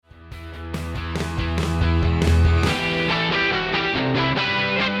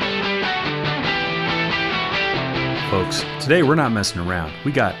folks. Today we're not messing around.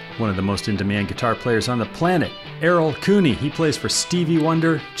 We got one of the most in-demand guitar players on the planet, Errol Cooney. He plays for Stevie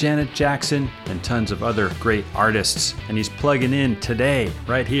Wonder, Janet Jackson, and tons of other great artists. And he's plugging in today,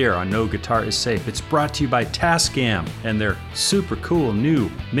 right here on No Guitar Is Safe. It's brought to you by Tascam and their super cool new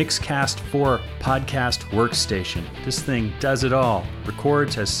Mixcast 4 podcast workstation. This thing does it all.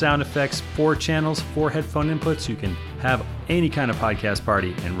 Records, has sound effects, 4 channels, 4 headphone inputs. You can have any kind of podcast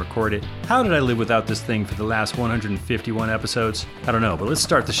party and record it. How did I live without this thing for the last 151 episodes? I don't know, but let's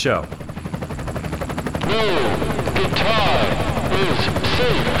start the show. No Guitar Is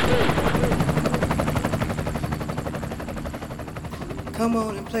Safe. Come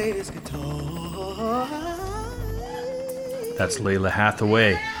on and play this guitar. That's Lalah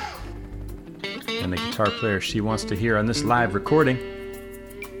Hathaway. And the guitar player she wants to hear on this live recording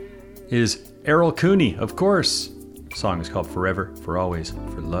is Errol Cooney, of course. The song is called Forever, For Always,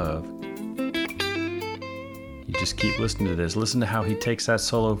 For Love. You just keep listening to this. Listen to how he takes that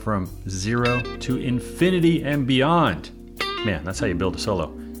solo from 0 to infinity and beyond. Man, that's how you build a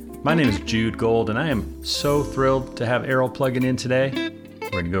solo. My name is Jude Gold, and I am so thrilled to have Errol plugging in today. We're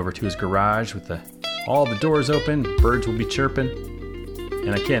going to go over to his garage with all the doors open. Birds will be chirping.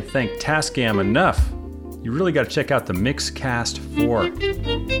 And I can't thank Tascam enough. You really got to check out the Mixcast 4.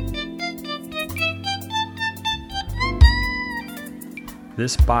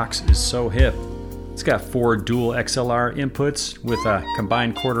 This box is so hip. It's got 4 dual XLR inputs with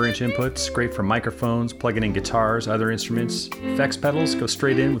combined 1/4-inch inputs, great for microphones, plugging in guitars, other instruments. Effects pedals go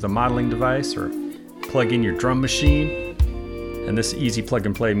straight in with a modeling device or plug in your drum machine. And this easy plug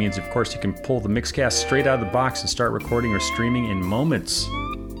and play means, of course, you can pull the Mixcast straight out of the box and start recording or streaming in moments.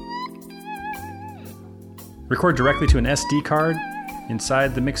 Record directly to an SD card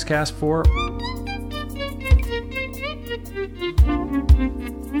inside the Mixcast 4.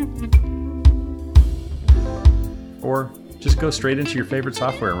 Or just go straight into your favorite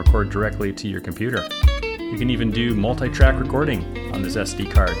software and record directly to your computer. You can even do multi-track recording on this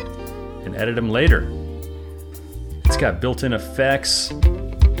SD card and edit them later. It's got built-in effects, and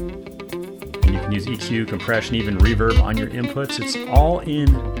you can use EQ, compression, even reverb on your inputs. It's all in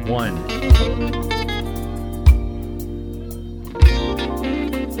one.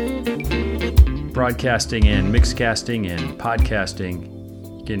 Broadcasting and mixcasting and podcasting.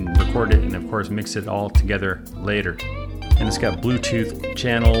 You can record it and, of course, mix it all together later. And it's got Bluetooth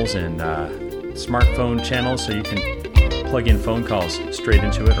channels and smartphone channels, so you can plug in phone calls straight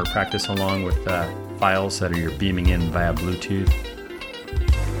into it or practice along with files that you're beaming in via Bluetooth.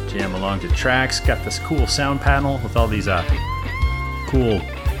 Jam along to tracks. Got this cool sound panel with all these cool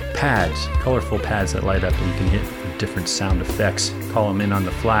pads, colorful pads that light up, and you can hit different sound effects. Call them in on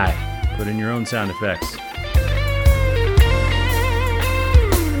the fly. Put in your own sound effects.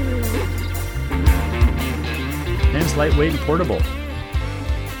 And it's lightweight and portable.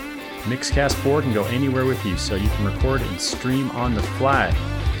 Mixcast 4 can go anywhere with you, so you can record and stream on the fly.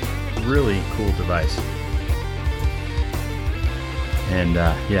 Really cool device. And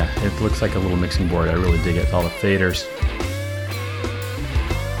it looks like a little mixing board. I really dig it. All the faders.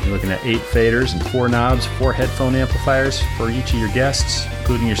 You're looking at 8 faders and 4 knobs, 4 headphone amplifiers for each of your guests,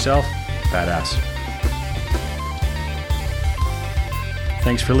 including yourself. Badass.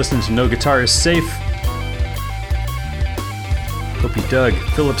 Thanks for listening to No Guitar Is Safe. Hope you dug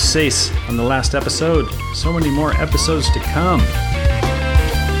Philip Sace on the last episode. So many more episodes to come.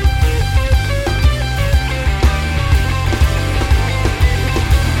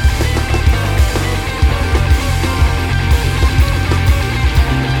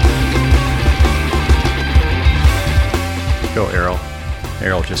 Go, Errol.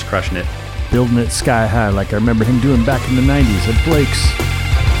 Errol just crushing it. Building it sky high like I remember him doing back in the 90s at Blake's.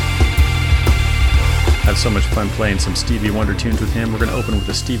 Had so much fun playing some Stevie Wonder tunes with him. We're going to open with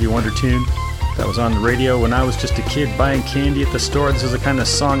a Stevie Wonder tune that was on the radio when I was just a kid buying candy at the store. This is the kind of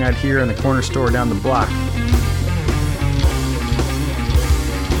song I'd hear in the corner store down the block.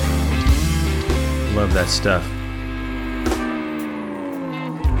 Love that stuff.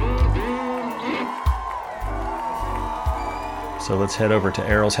 So let's head over to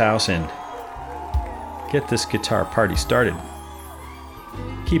Errol's house and get this guitar party started.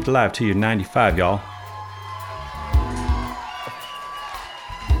 Keep it alive till you're 95, y'all.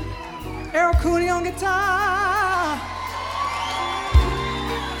 Errol Cooney on guitar.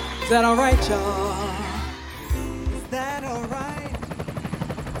 Is that alright, y'all? Is that alright?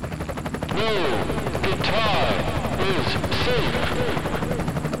 No Guitar Is Safe.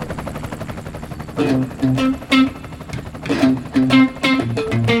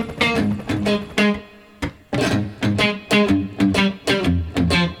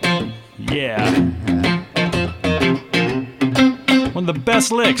 Yeah.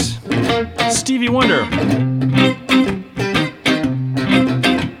 Greatest Licks, Stevie Wonder.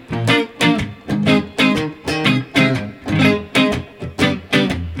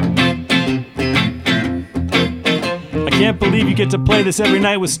 I can't believe you get to play this every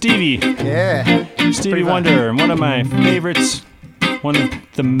night with Stevie. Yeah. Stevie Wonder, one of my favorites, one of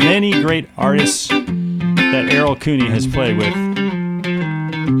the many great artists that Errol Cooney has played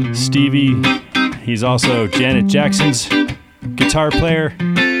with. Stevie, he's also Janet Jackson's guitar player.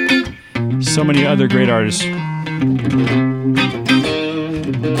 So many other great artists.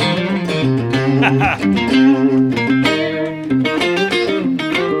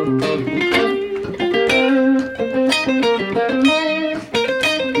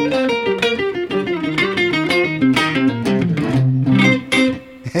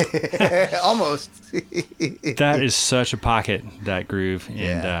 Almost. That is such a pocket, that groove. And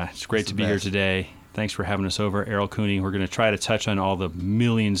Yeah, it's great it's to the be here best. today. Thanks for having us over, Errol Cooney. We're going to try to touch on all the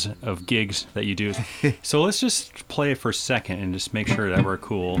millions of gigs that you do. So let's just play it for a second and just make sure that we're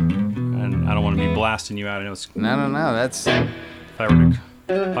cool. And I don't want to be blasting you out. I know it's, No. That's if I were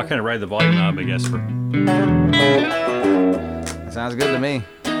to, I'll kind of ride the volume knob, I guess. sounds good to me.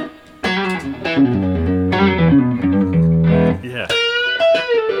 Yeah.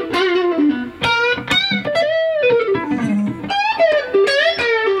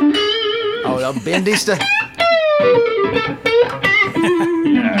 Oh, the bendy stuff.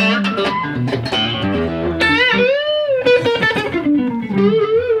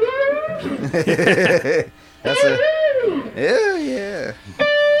 That's a yeah.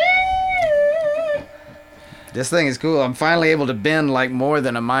 This thing is cool. I'm finally able to bend like more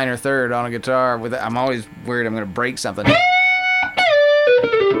than a minor third on a guitar. With I'm always worried I'm going to break something.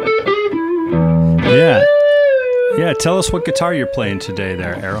 Yeah. Yeah, tell us what guitar you're playing today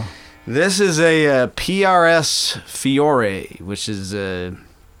there, Errol. This is a PRS Fiore, which is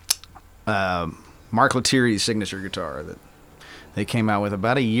Mark Lettieri's signature guitar that they came out with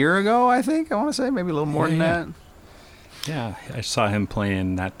about a year ago, I think. I want to say maybe a little more than Yeah. that. Yeah, I saw him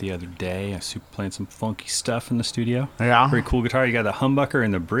playing that the other day. I was playing some funky stuff in the studio. Yeah. Pretty cool guitar. You got the humbucker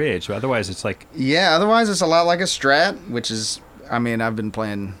and the bridge. But otherwise, it's like, Yeah, otherwise it's a lot like a Strat, which is, I mean, I've been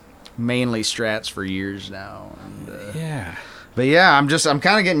playing mainly Strats for years now. And, yeah. but yeah, I'm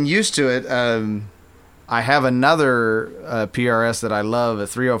kind of getting used to it. I have another PRS that I love, a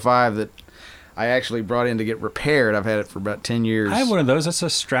 305 that I actually brought in to get repaired. I've had it for about 10 years. I have one of those. That's a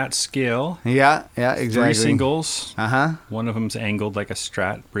Strat scale. Yeah, exactly. 3 singles. Uh-huh. One of them's angled like a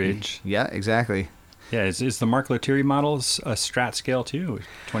Strat bridge. Yeah, exactly. Yeah, is the Mark Lettieri model a Strat scale too?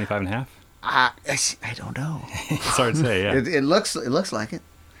 25 and a half? I don't know. It's hard to say, yeah. It looks like it.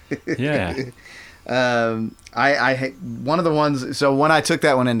 Yeah. One of the ones. So when I took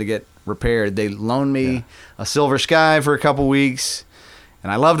that one in to get repaired, they loaned me a Silver Sky for a couple weeks,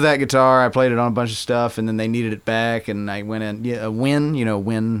 and I loved that guitar. I played it on a bunch of stuff, and then they needed it back, and I went in. Yeah, Win,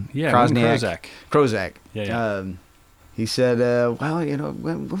 Win. Yeah, Win Krosniak. Krozak. Krozak. Yeah. He said, "Well,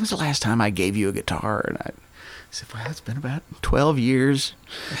 when was the last time I gave you a guitar?" And I said, "Well, it's been about 12 years."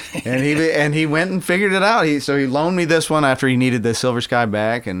 and he went and figured it out. So he loaned me this one after he needed the Silver Sky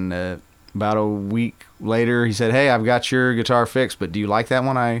back, and about a week later, he said, "Hey, I've got your guitar fixed, but do you like that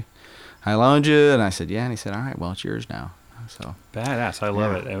one I loaned you?" And I said, "Yeah." And he said, "All right, well, it's yours now." So Badass. I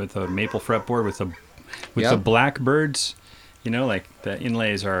love it. With the maple fretboard with the Yep. blackbirds, like the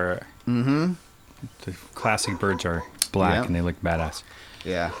inlays are, the classic birds are black Yep. and they look badass.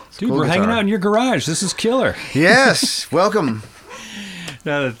 yeah, it's a Dude, cool we're hanging guitar. out in your garage. This is killer. Yes, welcome.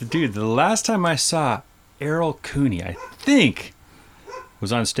 Now, dude, the last time I saw Errol Cooney, I think,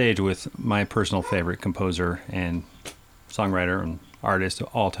 was on stage with my personal favorite composer and songwriter and artist of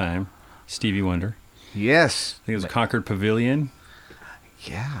all time, Stevie Wonder. Yes, I think it was Concord Pavilion.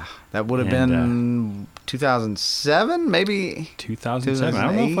 yeah, that would have And, been 2007, maybe. 2007. I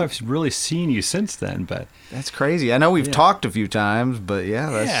don't know if 2008. I've really seen you since then, but That's crazy. I know we've talked a few times, but yeah,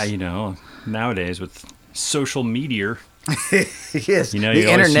 that's nowadays with social media, yes, the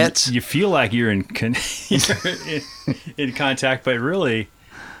the internet. you feel like you're in in contact, but really,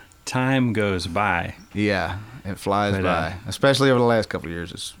 time goes by. Yeah, it flies But, by, especially over the last couple of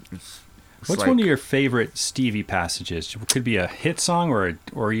years. It's What's like- one of your favorite Stevie passages? It could be a hit song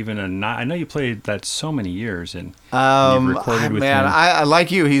or even a not. I know you played that so many years and you've recorded with him. I like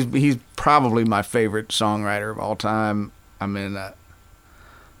you. He's probably my favorite songwriter of all time. I mean,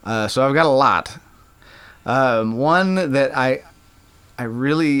 so I've got a lot. One that I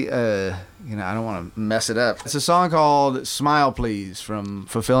really, I don't want to mess it up. It's a song called "Smile Please" from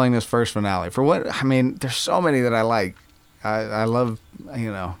Fulfilling This First Finale. There's so many that I like. I love,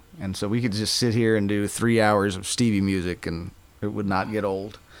 and so we could just sit here and do 3 hours of Stevie music, and It would not get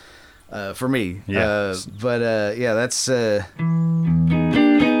old for me. Yeah. But yeah, that's.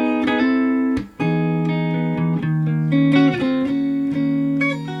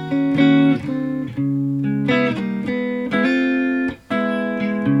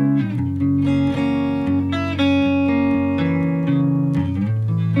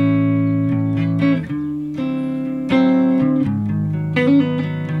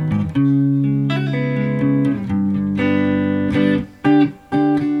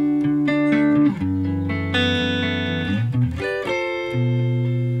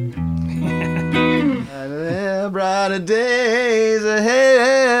 Brighter days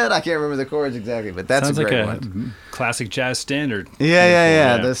ahead. I can't remember the chords exactly, but that's Sounds a like great a one. classic jazz standard.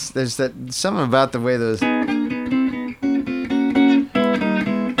 Yeah. There's that something about the way those. I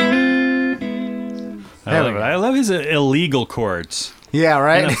love it. I love his illegal chords. Yeah,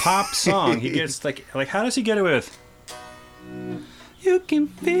 right. In a pop song, he gets like how does he get it with? You can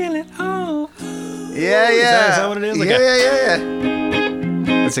feel it all. Yeah. Is that what it is? Like yeah.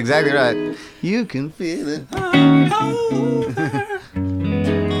 That's exactly right. You can feel it.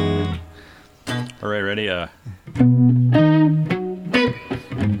 All right, ready?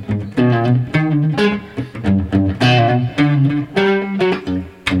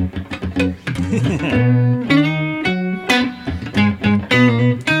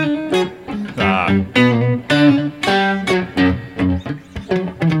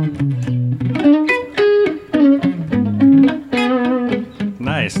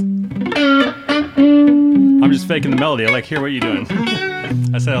 Nice. I'm just faking the melody. I like hearing what you're doing.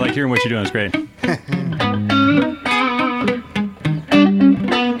 I said I like hearing what you're doing. It's great.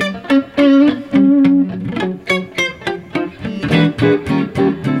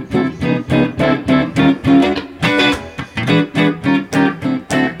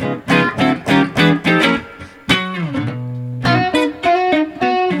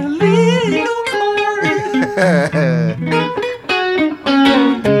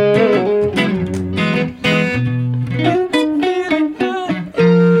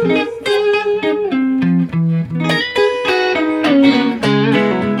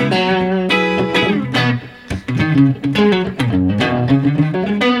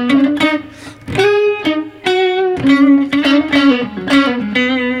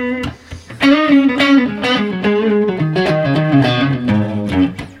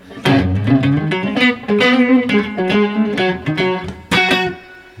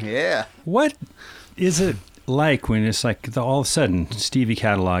 Yeah. What is it like when it's like all of a sudden Stevie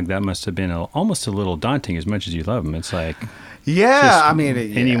catalog? That must have been almost a little daunting. As much as you love him, it's like Yeah, I mean,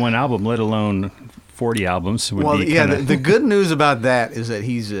 any one album, let alone 40 albums, would be yeah. kinda... The good news about that is that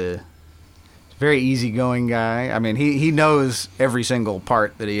he's a very easygoing guy. I mean, he knows every single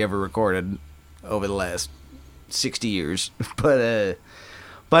part that he ever recorded over the last 60 years, but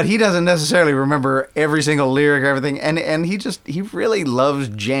he doesn't necessarily remember every single lyric or everything, and he really loves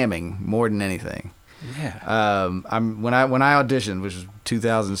jamming more than anything. Yeah. When I auditioned, which was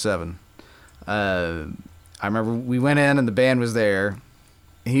 2007, I remember we went in and the band was there.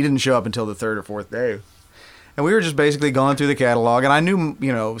 He didn't show up until the third or fourth day, and we were just basically going through the catalog. And I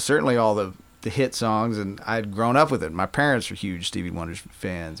knew, certainly all the hit songs, and I'd grown up with it. My parents were huge Stevie Wonder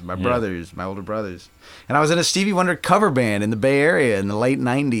fans. My brothers, my older brothers, and I was in a Stevie Wonder cover band in the Bay Area in the late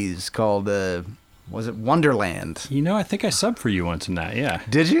 '90s called was it Wonderland? I think I subbed for you once in that. Yeah.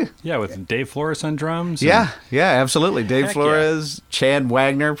 Did you? Yeah, with Dave Flores on drums. Yeah, absolutely. Dave Heck Flores, Chad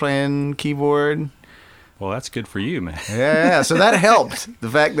Wagner playing keyboard. Well, that's good for you, man. Yeah, so that helped,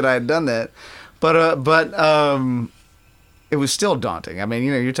 the fact that I had done that. But it was still daunting. I mean,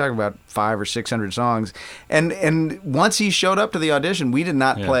 you're talking about 500 or 600 songs. And once he showed up to the audition, we did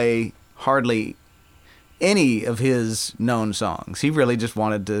not play hardly any of his known songs. He really just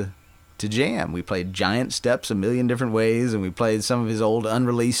wanted to jam. We played Giant Steps a million different ways, and we played some of his old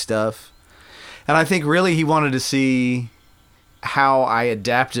unreleased stuff. And I think really he wanted to see how I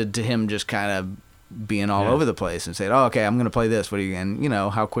adapted to him just kind of being all over the place, and said, "Oh, okay, I'm going to play this. What do you?" And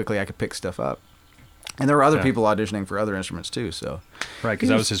how quickly I could pick stuff up. And there were other people auditioning for other instruments too. So Right, because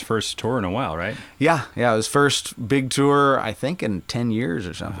that was his first tour in a while, right? Yeah, his first big tour, I think, in 10 years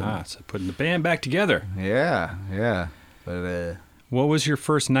or something. So putting the band back together. Yeah. But what was your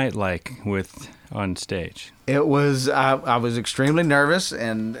first night like on stage? it was I was extremely nervous,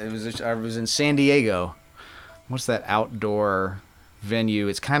 and I was in San Diego. What's that outdoor venue?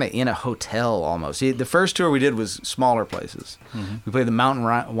 It's kind of in a hotel almost. See, the first tour we did was smaller places. Mm-hmm. We played the Mountain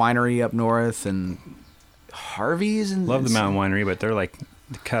Winery up north and Harvey's. And Love the Mountain Winery, but they're like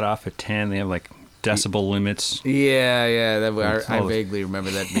cut off at 10. They have like decibel limits. Yeah. I all- vaguely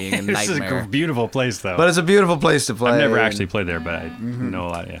remember that being a This is a nightmare. beautiful place, though. But it's a beautiful place to play. I've never and- actually played there, but I know a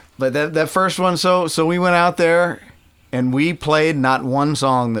lot. Yeah. But that first one, so we went out there, and we played not one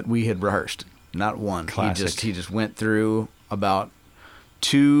song that we had rehearsed. Not one. Classic. He just went through about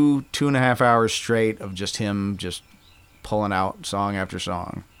 2.5 hours straight of just him just pulling out song after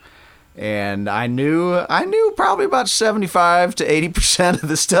song. And I knew probably about 75 to 80% of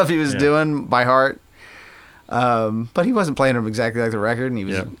the stuff he was doing by heart. But he wasn't playing them exactly like the record, and he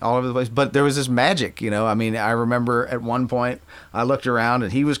was all over the place. But there was this magic, I mean, I remember at one point I looked around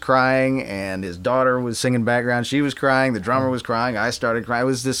and he was crying, and his daughter was singing background. She was crying. The drummer was crying. I started crying. It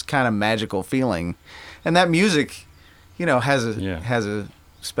was this kind of magical feeling, and that music, has a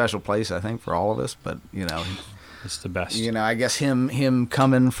special place, I think, for all of us. But It's the best. I guess him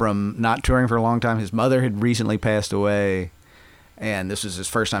coming from not touring for a long time. His mother had recently passed away. And this was his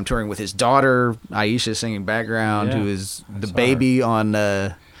first time touring with his daughter, Aisha, singing background, Yeah, who is the saw baby on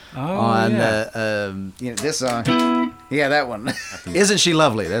this song. Yeah, that one. Isn't She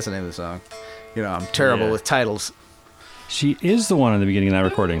Lovely? That's the name of the song. I'm terrible with titles. She is the one in the beginning of that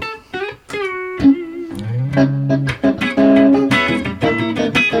recording.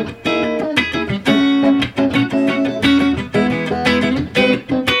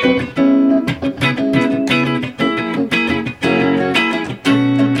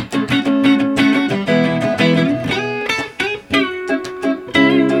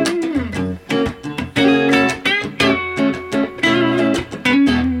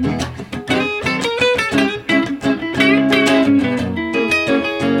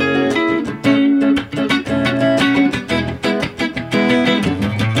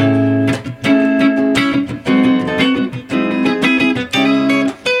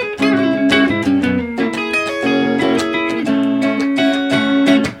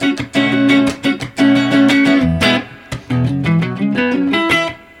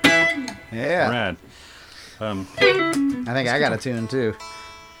 Rad. I think I got a tune too.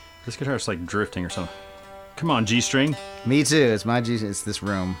 This guitar's like drifting or something. Come on, G string. Me too. It's my G. It's this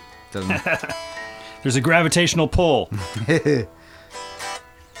room. Doesn't. There's a gravitational pull.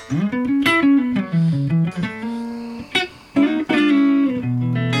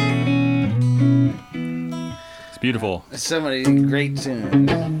 It's beautiful. So many great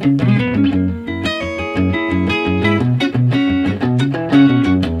tunes.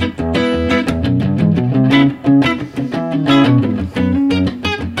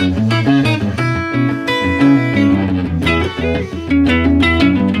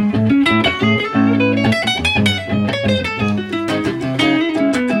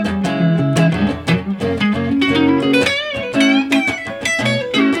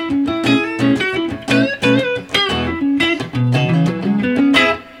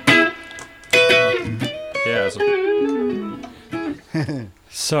 Yeah.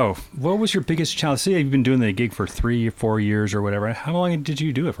 So, what was your biggest challenge? See, you've been doing the gig for 3 or 4 years or whatever. How long did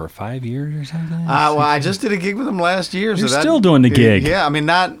you do it for? 5 years or something? Well, I just did a gig with them last year. You're so still doing the gig. Yeah, I mean,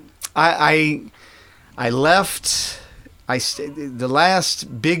 not. I left. The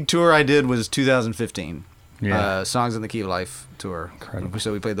last big tour I did was 2015. Yeah. Songs in the Key of Life tour. Incredible.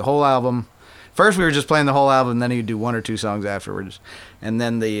 So we played the whole album. First, we were just playing the whole album, and then he'd do 1 or 2 songs afterwards, and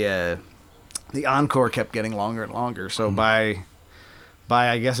then the encore kept getting longer and longer. So by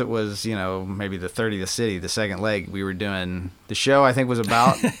I guess it was maybe the 30th City, the second leg, we were doing the show. I think was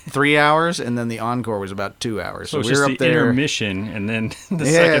about 3 hours, and then the encore was about 2 hours. So it's we just were the up there. intermission and then the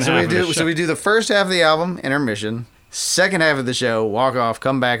second so half we of do. the show. So we do the first half of the album, intermission. Second half of the show, walk off,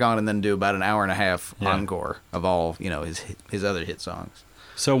 come back on, and then do about an hour and a half encore of all his other hit songs.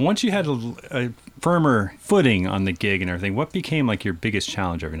 So once you had a firmer footing on the gig and everything, what became like your biggest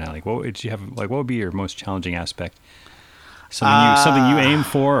challenge every night? Like what did you have? Like what would be your most challenging aspect? Something you aim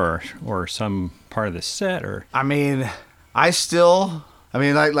for, or some part of the set, or I mean, there's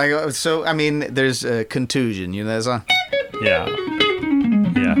contusion. That song. yeah.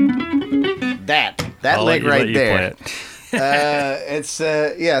 That I'll lick let right you there. play it.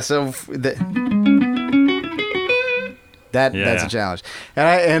 So that's a challenge,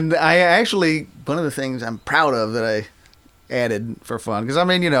 and I actually, one of the things I'm proud of that I added for fun, because I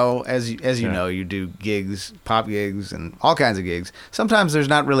mean, as you know, you do gigs, pop gigs, and all kinds of gigs. Sometimes there's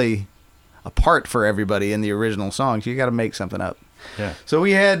not really a part for everybody in the original songs. You got to make something up. Yeah. So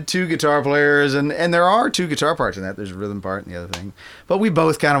we had 2 guitar players, and there are 2 guitar parts in that. There's a rhythm part and the other thing. But we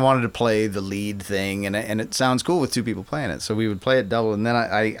both kind of wanted to play the lead thing, and it sounds cool with 2 people playing it. So we would play it double, and then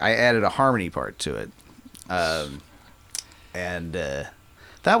I added a harmony part to it.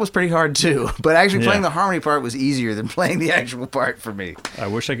 That was pretty hard too. But actually playing Yeah. the harmony part was easier than playing the actual part for me. I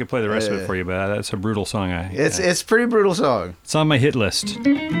wish I could play the rest of it for you, but that's a brutal song. It's a pretty brutal song. It's on my hit list.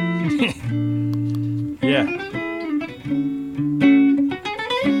 Yeah.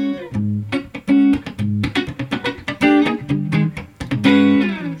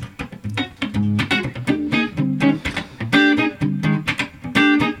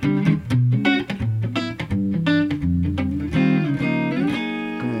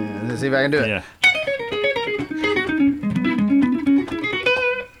 Let's see if I can do it. Yeah.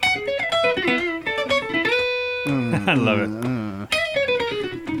 I love it.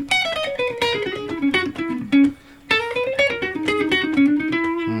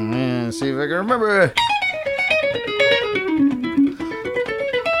 Let's see if I can remember.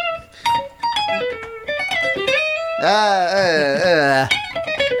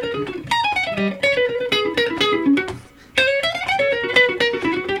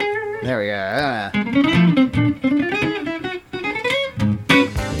 There we go.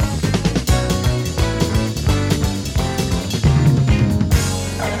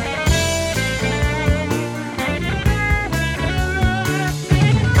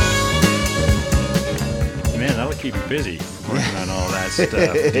 Man, that'll keep you busy working on all that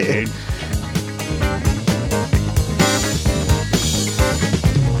stuff, dude.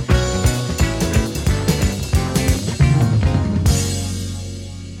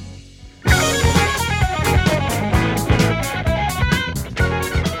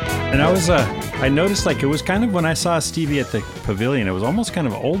 And I noticed like it was kind of when I saw Stevie at the Pavilion, it was almost kind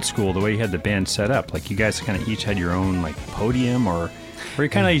of old school the way you had the band set up. Like you guys kind of each had your own like podium or you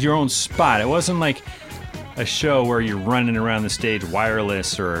kind of had your own spot. It wasn't like a show where you're running around the stage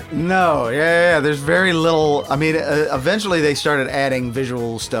wireless or No, yeah. There's very little. I mean, eventually they started adding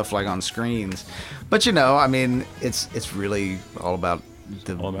visual stuff like on screens, but I mean, it's really all about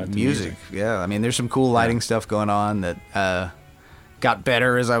the music. Yeah, I mean, there's some cool lighting stuff going on that got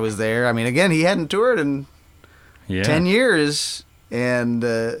better as I was there. I mean, again, he hadn't toured in 10 years, and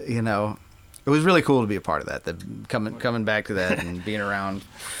it was really cool to be a part of that. Coming back to that and being around.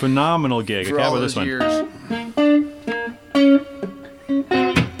 phenomenal gig. For Okay, all with those this one. years.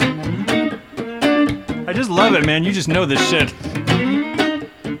 I just love it, man. You just know this shit.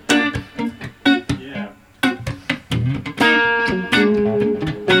 Yeah.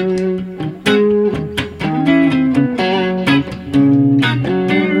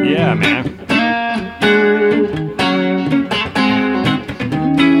 Yeah, man.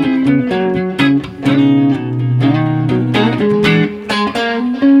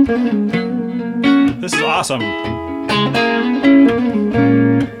 This is awesome.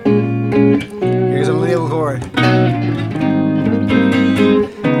 Here's a legal chord.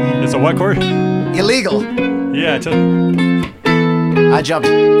 It's a what chord? Illegal. Yeah, it's a... I jumped.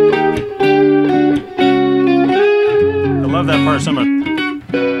 I love that part so much.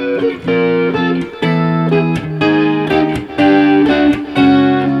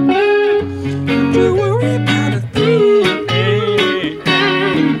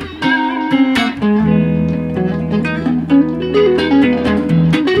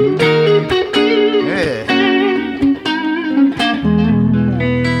 Yeah.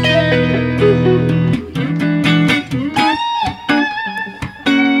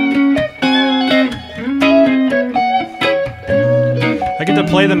 I get to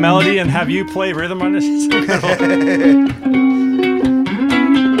play the melody and have you play rhythm on this.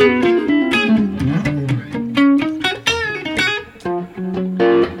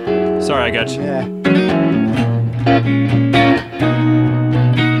 Sorry, I got you. Yeah.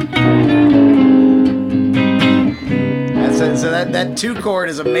 So that 2 chord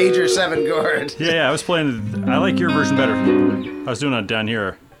is a major 7 chord. Yeah, I was playing. I like your version better. I was doing it down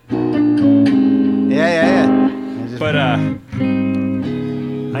here, Yeah. but I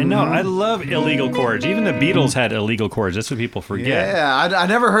know I love illegal chords. Even the Beatles had illegal chords. That's what people forget. Yeah, I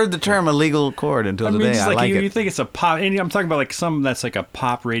never heard the term illegal chord until I mean, today. just I like like you it. think it's a pop. And I'm talking about like something that's like a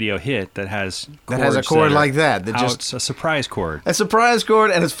pop radio hit that has chords a chord that are like that out- just a surprise chord. a surprise chord,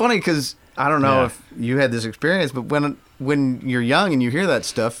 and it's funny because I don't know Yeah. if you had this experience, but when you're young and you hear that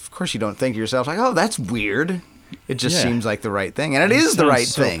stuff, of course you don't think to yourself like, "Oh, that's weird." It just Yeah. seems like the right thing, and it It is the sounds right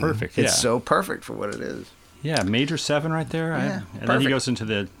so thing. perfect, It's yeah. so perfect for what it is. Yeah, major 7 right there. Yeah, And then he perfect. goes into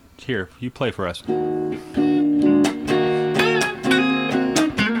the here. You play for us.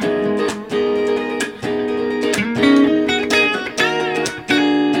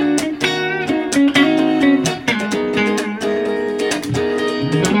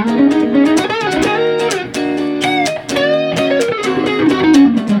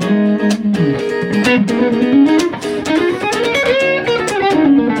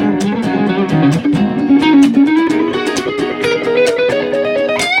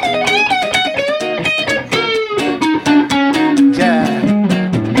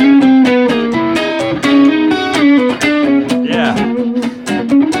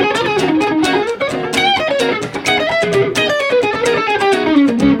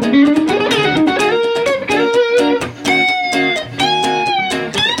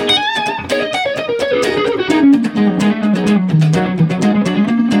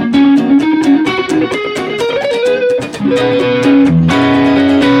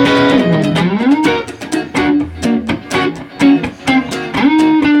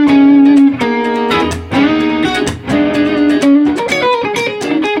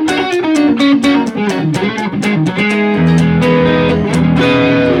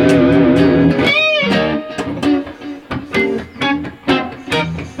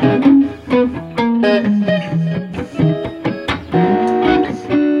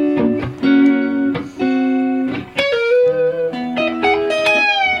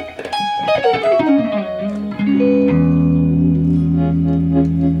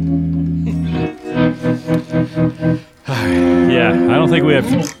 we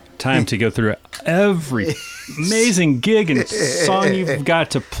have time to go through every amazing gig and song you've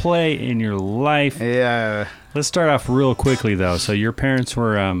got to play in your life. Yeah. Let's start off real quickly, though. So your parents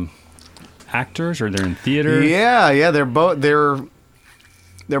were actors, or they're in theater? Yeah. They're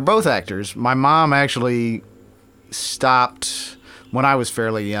both actors. My mom actually stopped when I was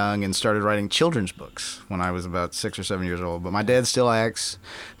fairly young and started writing children's books when I was about 6 or 7 years old. But my dad still acts.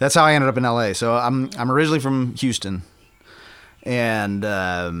 That's how I ended up in L.A. So I'm originally from Houston, and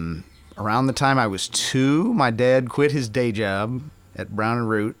around the time I was 2, my dad quit his day job at Brown and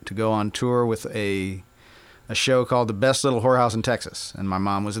Root to go on tour with a show called The Best Little Whorehouse in Texas, and my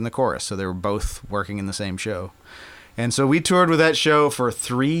mom was in the chorus, so they were both working in the same show. And so we toured with that show for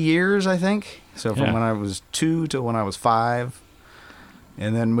 3 years, I think. So from when I was 2 to when I was 5.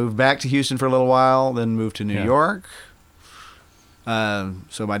 And then moved back to Houston for a little while, then moved to New York.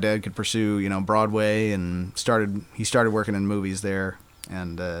 So my dad could pursue, Broadway, and he started working in movies there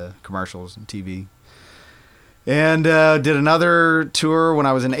and commercials and TV. And did another tour when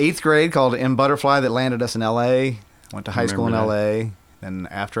I was in 8th grade called M Butterfly that landed us in L.A. Went to high school in L.A. Then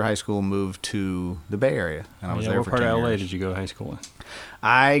after high school moved to the Bay Area. And I was there what for part 10 of LA years. did you go to high school in?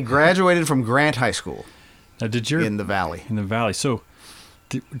 I graduated from Grant High School In the Valley. In the Valley. So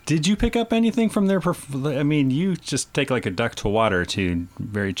did you pick up anything from their... I mean, you just take like a duck to water to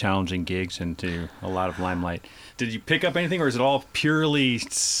very challenging gigs and to a lot of limelight. Did you pick up anything, or is it all purely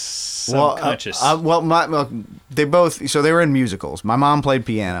subconscious? They both... So they were in musicals. My mom played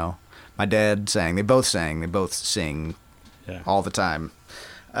piano. My dad sang. They both sang. They both sing all the time.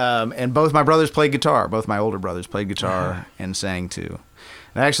 And both my brothers played guitar. Both my older brothers played guitar and sang too.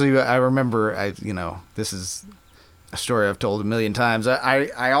 And actually, I remember, this is a story I've told a million times.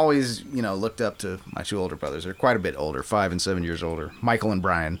 I always, looked up to my 2 older brothers. They're quite a bit older, 5 and 7 years older, Michael and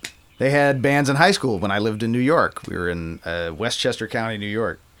Brian. They had bands in high school when I lived in New York. We were in Westchester County, New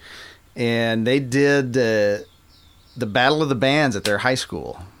York. And they did the Battle of the Bands at their high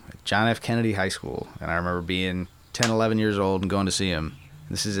school, John F. Kennedy High School. And I remember being 10, 11 years old and going to see him.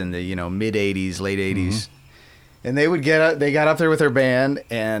 This is in the, mid-'80s, late 80s. Mm-hmm. And they got up there with their band,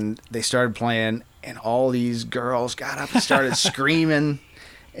 and they started playing, and all these girls got up and started screaming.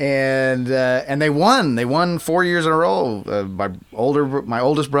 And they won. They won 4 years in a row. My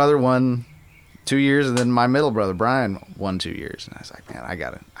oldest brother won 2 years, and then my middle brother, Brian, won 2 years. And I was like, man, I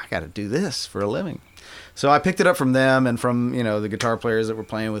gotta do this for a living. So I picked it up from them and from, the guitar players that were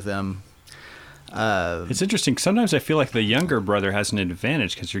playing with them. It's interesting. Sometimes I feel like the younger brother has an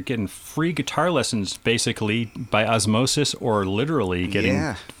advantage because you're getting free guitar lessons basically by osmosis, or literally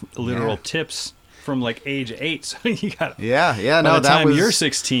getting literal tips from like age 8. So you got by the time you're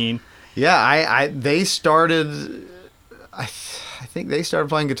 16. Yeah, they started. I think they started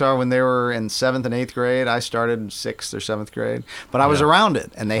playing guitar when they were in 7th and 8th grade. I started in 6th or 7th grade, but I was around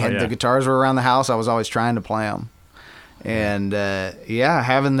it, and they had the guitars were around the house. I was always trying to play them. And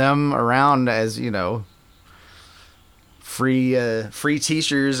having them around as free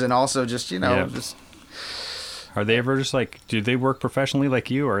teachers, and also just just. Are they ever just like? Do they work professionally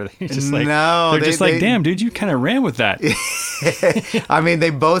like you, or are they just like? No, they're just like, damn, dude, you kind of ran with that. I mean, they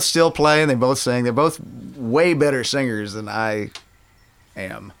both still play and they both sing. They're both way better singers than I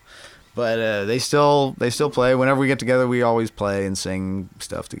am, but they still play. Whenever we get together, we always play and sing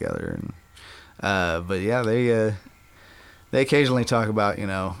stuff together. And they occasionally talk about,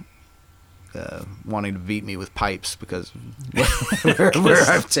 wanting to beat me with pipes because where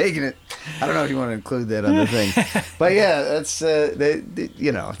I've taken it. I don't know if you want to include that on the thing, but that's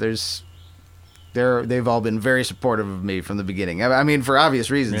they've all been very supportive of me from the beginning. I mean, for obvious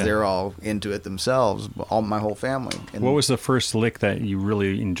reasons, they're all into it themselves. My whole family. And what was the first lick that you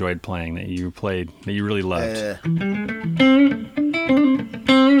really enjoyed playing, that you played, that you really loved?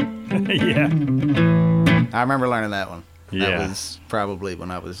 I remember learning that one. Yeah. That was probably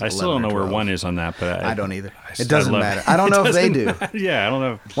when I was 11 I still don't know 12. where 1 is on that, but I don't either. It doesn't matter. I don't know if they do. Yeah, I don't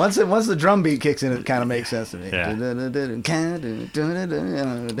know. Once the drum beat kicks in, it kind of makes sense to me. Yeah.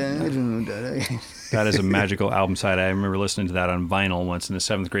 That is a magical album side. I remember listening to that on vinyl once in the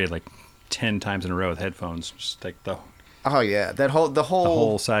 7th grade, like 10 times in a row with headphones. Just like the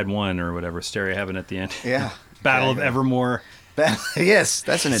whole side 1 or whatever, Stereo Heaven at the end. Yeah. Battle of Evermore. Yes,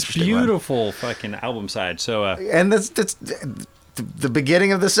 that's an interesting beautiful one. fucking album side. So and that's the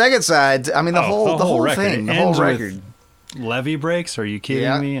beginning of the second side. I mean, the whole record. thing, the whole record. Levee breaks? Are you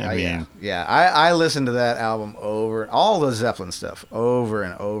kidding me? I listened to that album all the Zeppelin stuff over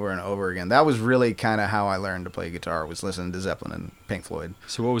and over and over again. That was really kind of how I learned to play guitar, was listening to Zeppelin and Pink Floyd.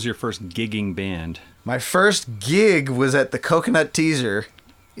 So what was your first gigging band? My first gig was at the Coconut Teaser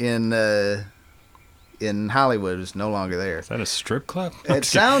in in Hollywood is no longer there. Is that a strip club? It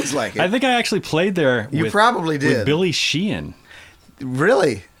sounds like it. I think I actually played there. You probably did. With Billy Sheehan.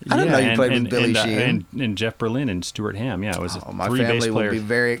 Really? I didn't know you played with Billy and, Sheehan. And Jeff Berlin and Stuart Ham. Yeah, it was my three bass family players. would be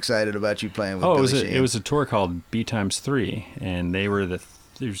very excited about you playing with Billy Sheehan. It was a tour called B times 3, and they were it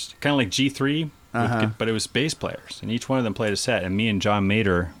was kind of like G3, but it was bass players, and each one of them played a set. And me and John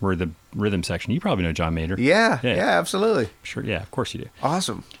Mader were the rhythm section. You probably know John Mader. Yeah, absolutely. Sure, yeah, of course you do.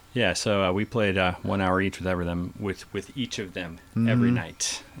 Awesome. Yeah, so we played 1 hour each with each of them every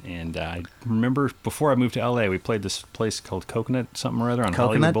night. And I remember before I moved to LA, we played this place called Coconut something or other on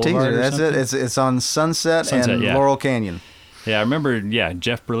Coconut Hollywood Boulevard. Teaser. That's it. It's on Sunset and yeah. Laurel Canyon. Yeah, I remember. Yeah,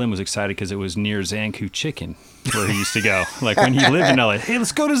 Jeff Berlin was excited because it was near Zanku Chicken, where he used to go. Like when he lived in LA. Hey,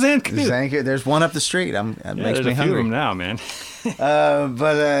 let's go to Zanku. There's one up the street. It makes me hungry. There's a few of them now, man.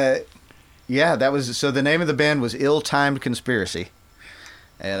 Yeah, that was so. The name of the band was Ill Timed Conspiracy.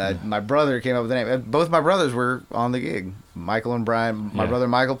 And my brother came up with the name. Both my brothers were on the gig. Michael and Brian. My brother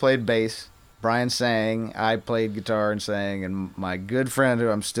Michael played bass. Brian sang. I played guitar and sang. And my good friend, who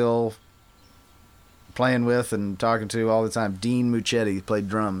I'm still playing with and talking to all the time, Dean Muccetti, played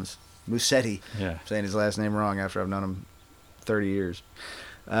drums. Musetti. Yeah. I'm saying his last name wrong after I've known him 30 years.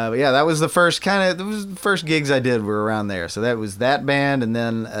 But yeah, that was the first gigs I did were around there. So that was that band, and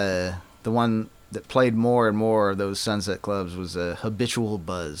then the one that played more and more of those Sunset clubs was Habitual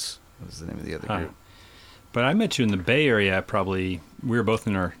Buzz. That was the name of the other group. But I met you in the Bay Area. We were both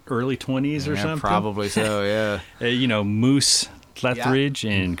in our early 20s or something. Probably so, yeah. Moose Lethbridge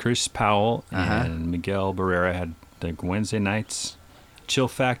and Chris Powell and Miguel Barrera had the Wednesday nights. Chill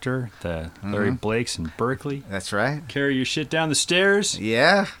Factor, the Larry Blakes in Berkeley. That's right. Carry your shit down the stairs.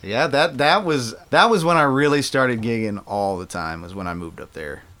 Yeah. That was when I really started gigging all the time. Was when I moved up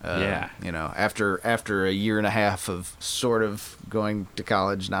there. After a year and a half of sort of going to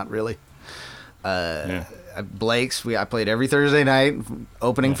college, not really. Blake's. I played every Thursday night,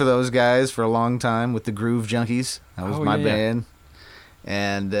 opening for those guys for a long time with the Groove Junkies. That was my band.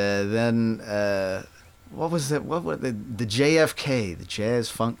 And then. What was that? What was the JFK, the Jazz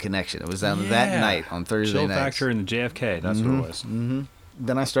Funk Connection? It was on that night on Thursday night. Chill Factor and the JFK. That's what it was. Mm-hmm.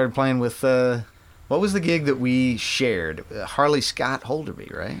 Then I started playing with. What was the gig that we shared? Harley Scott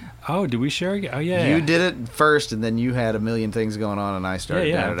Holderby, right? Oh, did we share? Oh, yeah. You did it first, and then you had a million things going on, and I started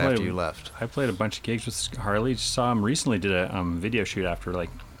doing it after you left. I played a bunch of gigs with Harley. Saw him recently. Did a video shoot after like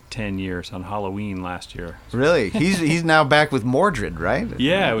 10 years on Halloween last year. Really? He's now back with Mordred, right?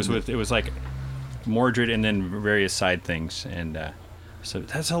 Yeah, it was like Mordred and then various side things, and so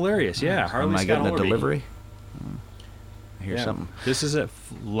that's hilarious. Yeah, Harley Am I Scott getting Holderby. a delivery? I hear something. This is a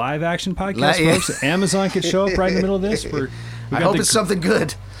live action podcast, folks. Amazon could show up right in the middle of this. I hope it's something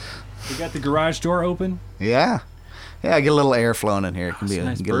good. We got the garage door open. Yeah, I get a little air flowing in here. It can be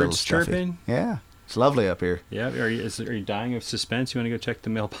nice. Get a little Birds stuffy. chirping. Yeah, it's lovely up here. Yeah, are you dying of suspense? You want to go check the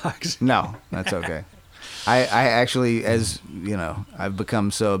mailbox? No, that's okay. I actually, as you know, I've become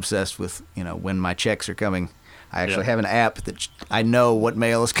so obsessed with, when my checks are coming, I actually have an app that I know what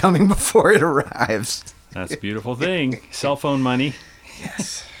mail is coming before it arrives. That's a beautiful thing. Cell phone money.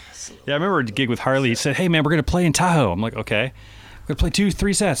 Yes. Yeah, I remember a gig with Harley. He said, "Hey, man, we're going to play in Tahoe." I'm like, "Okay." We're going to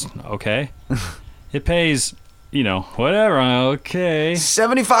play 2-3 sets. Okay. It pays, whatever. Okay.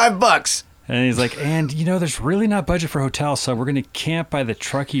 $75. And he's like, "And, there's really not budget for hotels, so we're going to camp by the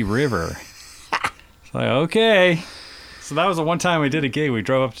Truckee River." Like, okay. So that was the one time we did a gig. We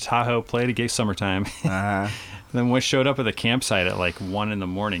drove up to Tahoe, played a gig summertime. Then we showed up at the campsite at like 1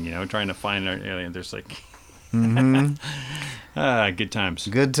 a.m, trying to find our alien. There's like, good times.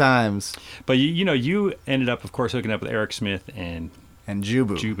 Good times. But you ended up, of course, hooking up with Eric Smith and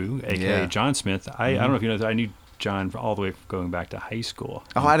Jubu, aka John Smith. I don't know if you know that. I knew John all the way going back to high school.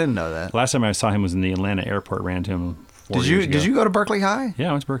 Oh, I didn't know that. Last time I saw him was in the Atlanta airport. Ran to him. Did you go to Berkeley High? Yeah,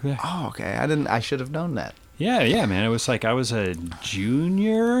 I went to Berkeley High. Oh, okay. I should have known that. Yeah, man. It was like I was a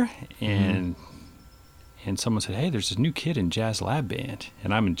junior, and someone said, "Hey, there's this new kid in Jazz Lab Band,"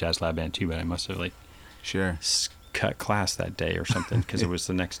 and I'm in Jazz Lab Band too, but I must have cut class that day or something because it was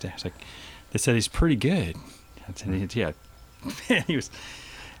the next day. I was like, they said he's pretty good. I said, yeah, man, he was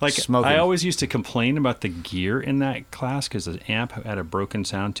like smoking. I always used to complain about the gear in that class because the amp had a broken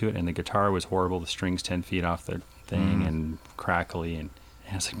sound to it, and the guitar was horrible. The strings 10 feet off the thing and crackly, and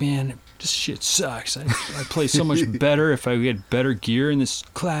I was like, man, this shit sucks. I play so much better if I had better gear in this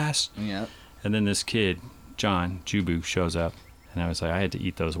class. Yeah. And then this kid, John Jubu, shows up, and I was like, I had to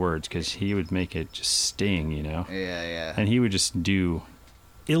eat those words because he would make it just sting, Yeah. And he would just do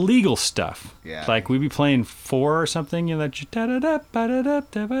illegal stuff. Yeah. Like we'd be playing 4 or something, and he'd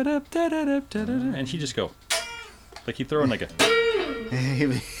just go, like he'd throw in like a.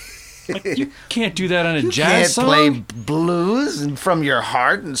 Like, you can't do that on a You jazz can't song. play blues and from your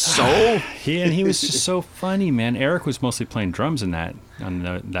heart and soul. He was just so funny, man. Eric was mostly playing drums in that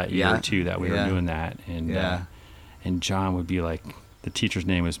that year Yeah. or two that we Yeah. were doing that, and Yeah. and John would be like, the teacher's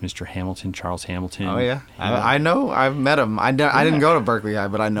name was Mr. Hamilton, Charles Hamilton. Oh yeah, I know. I've met him. I didn't go to Berkeley High,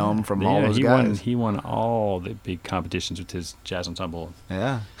 but I know him from all those guys. He won all the big competitions with his jazz ensemble.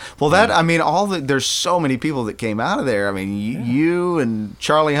 Yeah. Well, there's so many people that came out of there. I mean, you and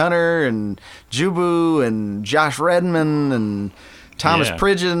Charlie Hunter and Jubu and Josh Redman and Thomas Yeah.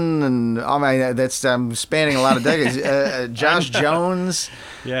 Pridgeon and I'm spanning a lot of decades. Josh Jones,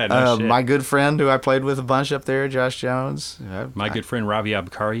 Yeah, no shit. my good friend who I played with a bunch up there, Josh Jones. My good friend Ravi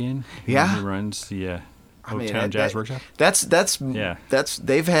Abkarian. Yeah. Who runs the I mean, Oaktown Jazz Workshop. That's Yeah.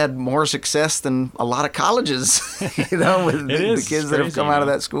 they've had more success than a lot of colleges, with It the is kids that have crazy, come out of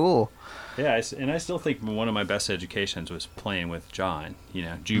man. that school. Yeah, and I still think one of my best educations was playing with John,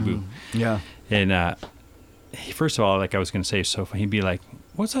 Jubu. Yeah. And first of all, like I was going to say, so he'd be like,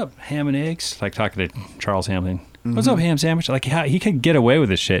 "What's up, ham and eggs?" Like talking to Charles Hamilton. "What's up, ham sandwich?" Like he could get away with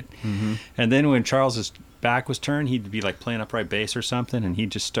this shit. And then when Charles's back was turned, he'd be like playing upright bass or something, and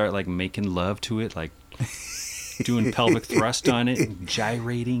he'd just start like making love to it, like doing pelvic thrust on it, and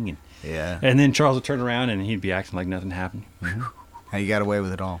gyrating, and then Charles would turn around and he'd be acting like nothing happened. How you got away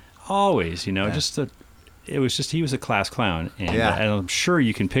with it all? Always, it was just he was a class clown, and, Yeah. and I'm sure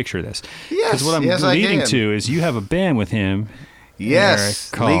you can picture this. Yes, what I'm yes, I leading can. to is you have a band with him. Yes,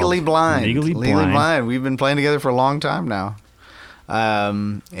 Eric, called Legally Blind. Legally Blind. We've been playing together for a long time now.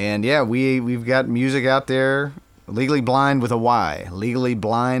 And yeah, we've got music out there. Legally Blind with a Y. Legally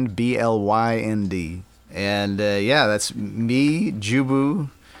Blind, BLYND. And yeah, that's me, Jubu,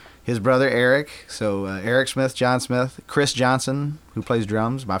 his brother Eric. So Eric Smith, John Smith, Chris Johnson, who plays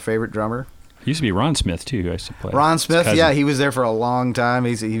drums, my favorite drummer. Used to be Ron Smith too, who I used to play. Ron His Smith, cousin. yeah, he was there for a long time.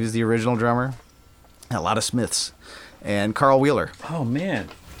 He was the original drummer. A lot of Smiths. And Carl Wheeler. Oh man,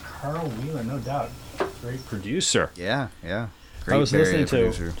 Carl Wheeler, no doubt, great producer. Yeah. I was Great listening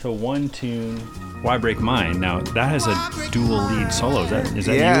producer. to one tune, "Why Break Mine." Now that has a dual lead solo. Is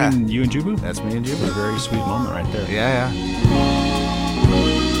that Yeah. you and Jubu? That's me and a Jubu. very sweet moment right there. Yeah.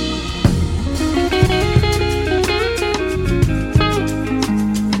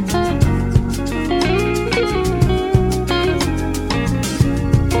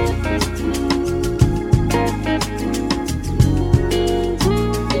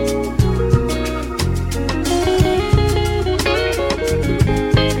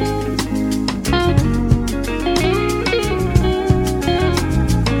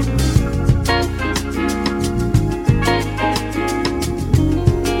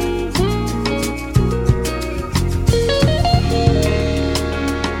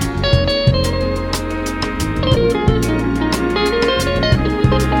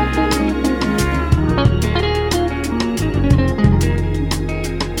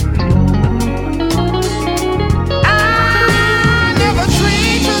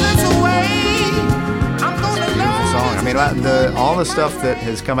 All the stuff that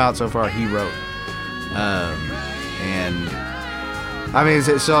has come out so far, he wrote, and I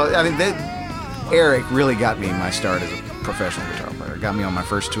mean, Eric really got me my start as a professional guitar player. Got me on my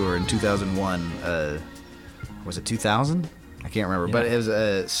first tour in 2001. Was it 2000? I can't remember, but it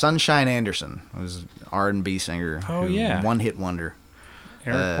was Sunshine Anderson. It was R&B singer. Oh, yeah. One hit wonder.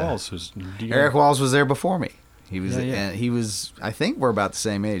 Eric Walls was. Eric Walls was there before me. He was, Yeah, yeah. and he was. I think we're about the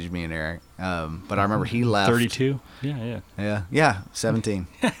same age, me and Eric. But I remember he left. 32. Yeah. 17,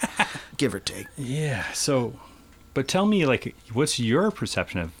 give or take. Yeah. So, but tell me, like, what's your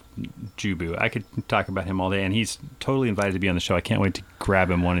perception of Jubu? I could talk about him all day, and he's totally invited to be on the show. I can't wait to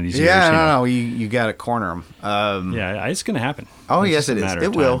grab him one of these years. Yeah, you know. no, you got to corner him. Yeah, it's going to happen. Oh, It's yes, just a it is. matter It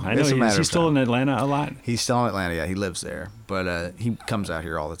of will. time. I know It's a matter he's of still time. in Atlanta a lot. He's still in Atlanta. Yeah, he lives there, but he comes out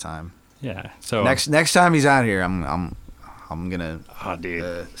here all the time. Yeah. So Next time he's out here, I'm gonna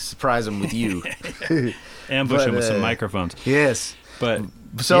dude. surprise him with you. ambush him with some uh, microphones. Yes. But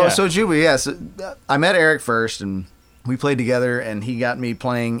So yeah. Jubu, yes. I met Eric first, and we played together, and he got me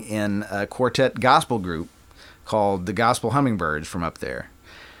playing in a quartet gospel group called the Gospel Hummingbirds from up there.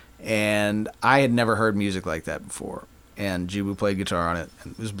 And I had never heard music like that before. And Jubu played guitar on it.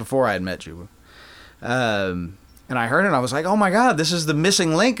 And it was before I had met Jubu. And I heard it, and I was like, oh my God, this is the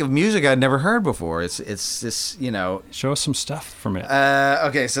missing link of music I'd never heard before. It's this, Show us some stuff from it.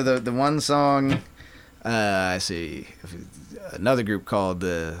 Okay, so the one song, I see, another group called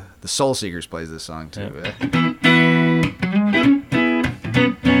the Soul Seekers plays this song too.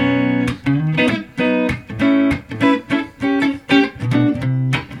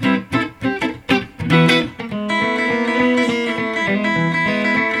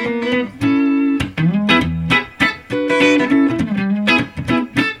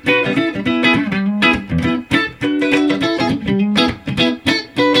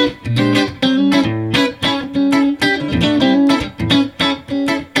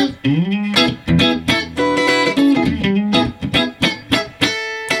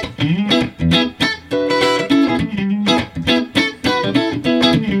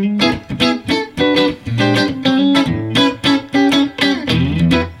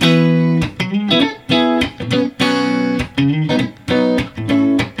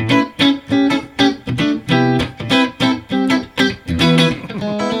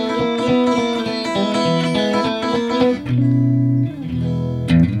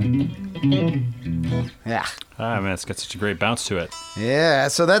 Ah, man, it's got such a great bounce to it. Yeah,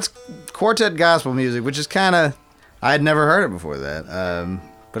 so that's quartet gospel music, which is kind of, I had never heard it before that.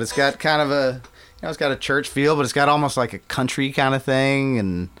 But it's got kind of a, it's got a church feel, but it's got almost like a country kind of thing,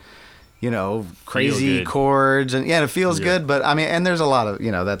 and crazy chords, and it feels good. But I mean, and there's a lot of,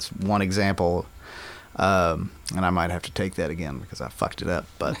 that's one example, and I might have to take that again because I fucked it up.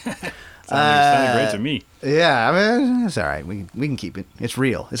 But sounded great to me. Yeah, I mean, it's all right. We can keep it. It's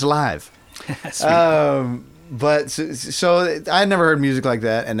real. It's live. But so I had never heard music like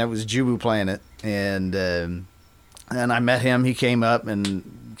that, and that was Jubu playing it, and I met him. He came up and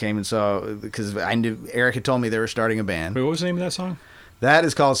saw, because I knew Eric had told me they were starting a band. Wait, what was the name of that song? That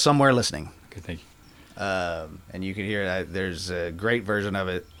is called Somewhere Listening. Okay, thank you. And you can hear that. There's a great version of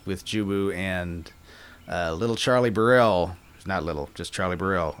it with Jubu and little Charlie Burrell. Not little, just Charlie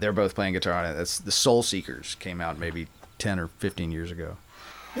Burrell. They're both playing guitar on it. That's the Soul Seekers. Came out maybe 10 or 15 years ago.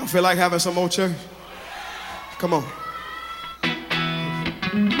 Y'all feel like having some more church? Come on.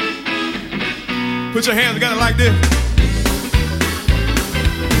 Put your hands together like this.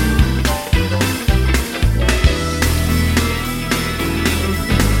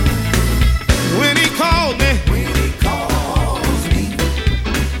 When he calls me,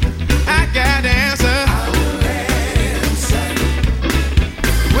 I got to answer.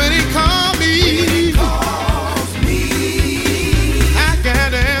 When he calls me, I got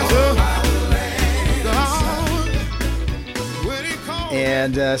to answer.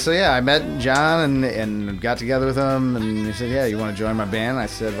 And so I met John and got together with him, and he said, "Yeah, you want to join my band?" I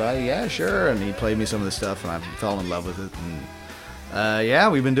said, "Well, yeah, sure." And he played me some of the stuff, and I fell in love with it.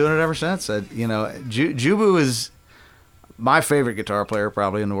 And we've been doing it ever since. Jubu is my favorite guitar player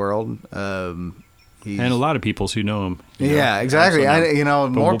probably in the world. And a lot of people's who know him. Exactly.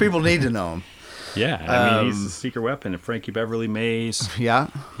 More people need to know him. Yeah, I mean, he's the secret weapon of Frankie Beverly Mays. Yeah,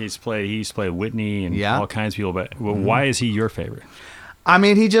 he's played Whitney and all kinds of people. But why is he your favorite? I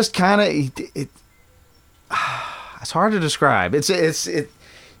mean, he just kind of it's hard to describe.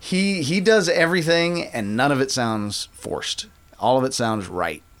 He does everything, and none of it sounds forced. All of it sounds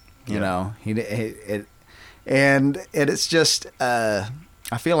right. You know, and it's just.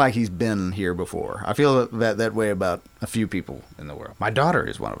 I feel like he's been here before. I feel that way about a few people in the world. My daughter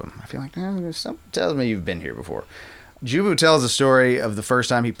is one of them. I feel like something tells me you've been here before. Jubu tells the story of the first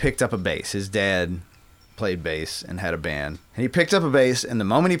time he picked up a bass. His dad played bass and had a band. And he picked up a bass, and the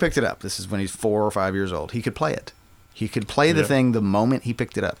moment he picked it up, this is when he's 4 or 5 years old, he could play it. He could play the thing the moment he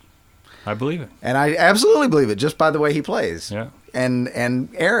picked it up. I believe it. And I absolutely believe it just by the way he plays. Yeah. And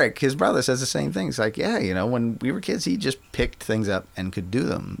Eric, his brother, says the same thing. It's like, when we were kids, he just picked things up and could do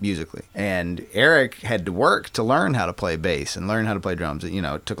them musically. And Eric had to work to learn how to play bass and learn how to play drums.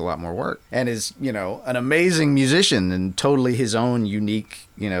 It took a lot more work. And is, an amazing musician and totally his own unique,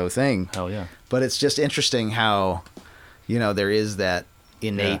 thing. Hell yeah. But it's just interesting how, there is that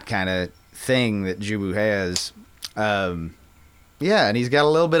innate kind of thing that Jubu has. And he's got a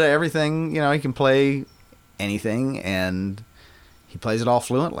little bit of everything. He can play anything, and he plays it all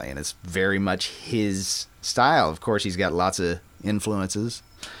fluently, and it's very much his style. Of course, he's got lots of influences,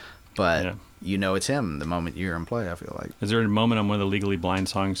 but it's him the moment you hear him play, I feel like. Is there a moment on one of the Legally Blind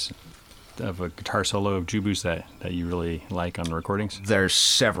songs of a guitar solo of Jubu's that you really like on the recordings? There's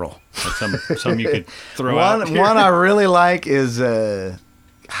several. Like some you could throw out here. One I really like is, is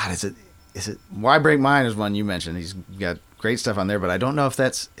it Why Break Mine is one you mentioned. He's got great stuff on there, but I don't know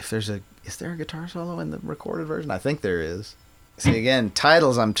is there a guitar solo in the recorded version? I think there is. See, again,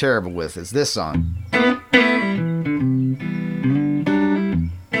 titles I'm terrible with. It's this song.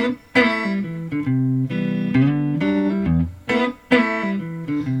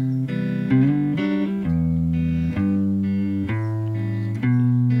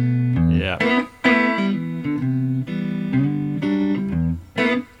 Yeah.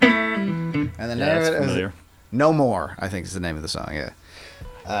 And the name of it is No More, I think is the name of the song, yeah.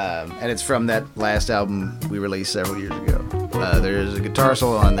 And it's from that last album we released several years ago. There's a guitar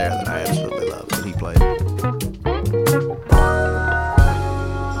solo on there that I absolutely love that he played.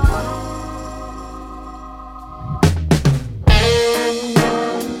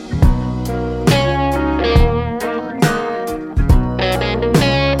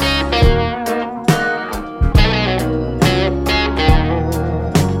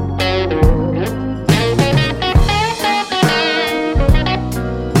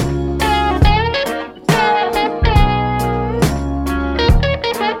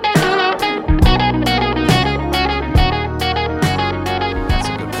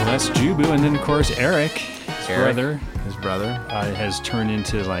 And then, of course, Eric, his brother, has turned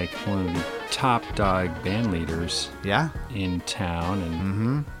into like one of the top dog band leaders in town.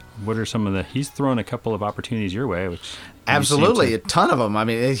 And what are some of the? He's thrown a couple of opportunities your way, which Absolutely, a ton of them. I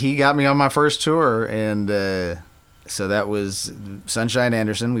mean, he got me on my first tour, and so that was Sunshine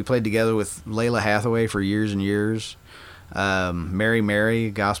Anderson. We played together with Layla Hathaway for years and years. Mary Mary,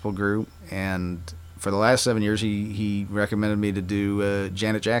 gospel group, and for the last 7 years, he recommended me to do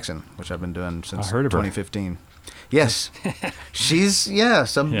Janet Jackson, which I've been doing since 2015. Yes, she's you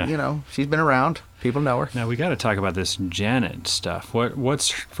know, she's been around. People know her. Now we got to talk about this Janet stuff.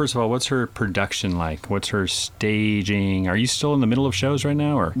 First of all, what's her production like? What's her staging? Are you still in the middle of shows right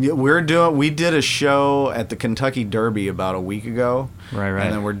now, or? Yeah, we did a show at the Kentucky Derby about a week ago. Right.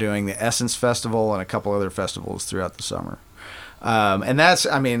 And then we're doing the Essence Festival and a couple other festivals throughout the summer. And that's,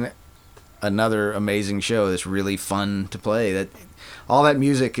 I mean, another amazing show that's really fun to play. That all that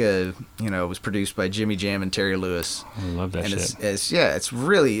music, was produced by Jimmy Jam and Terry Lewis. I love that shit.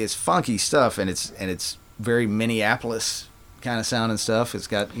 It's funky stuff, and it's very Minneapolis kind of sound and stuff. It's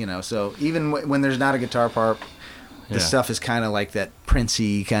got, so even when there's not a guitar part, the stuff is kind of like that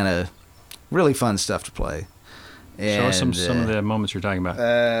Princey kind of really fun stuff to play. Show us some of the moments you're talking about.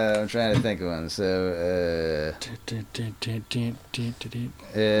 I'm trying to think of one. So,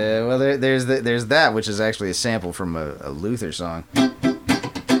 well, there's that, which is actually a sample from a Luther song.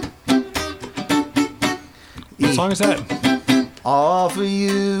 What song is that? All for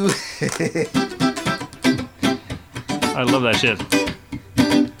you. I love that shit.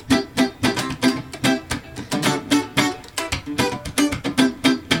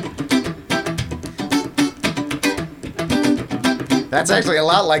 That's actually a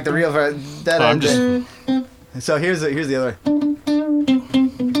lot like the real. So here's the other.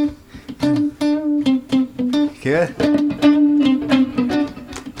 Good.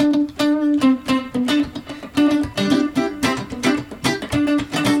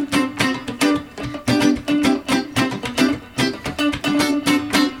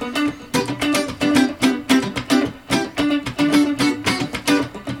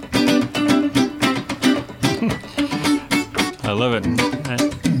 I love it.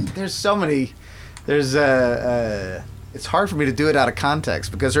 There's so many. There's it's hard for me to do it out of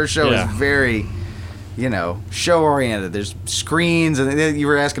context because her show is very, show oriented. There's screens, and then you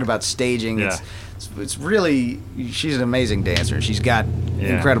were asking about staging. Yeah. It's really, she's an amazing dancer. She's got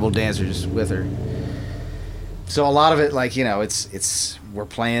incredible dancers with her. So a lot of it, it's we're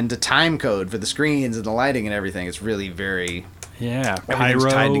playing to time code for the screens and the lighting and everything. It's really very pyro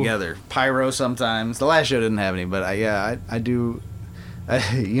tied together. Pyro sometimes. The last show didn't have any, but I do.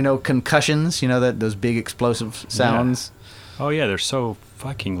 Concussions. Those big explosive sounds. Yeah. Oh yeah, they're so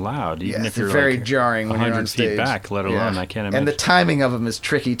fucking loud. Even if they're you're very jarring when you're on 100 stage. feet back, let alone I can't imagine. And the timing of them is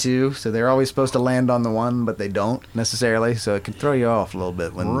tricky too. So they're always supposed to land on the one, but they don't necessarily. So it can throw you off a little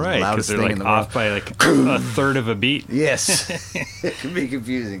bit when the loudest they're thing in the off world. by a third of a beat. Yes, it can be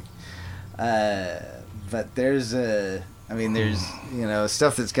confusing. But there's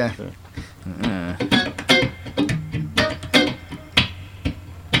stuff that's kind of.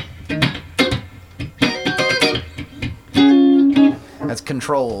 That's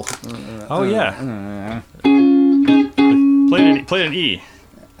Control. Oh yeah. Play an E.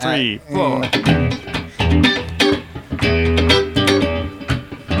 3, 4.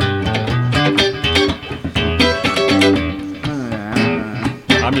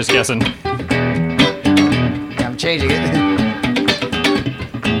 I'm just guessing. I'm changing it.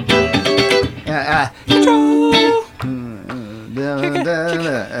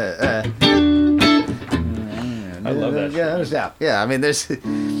 I love that shit. Yeah, I mean, there's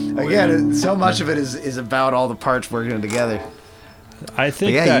again, so much of it is about all the parts working together. I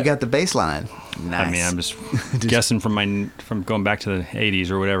think. But you got the bass line. Nice. I mean, I'm just guessing from going back to the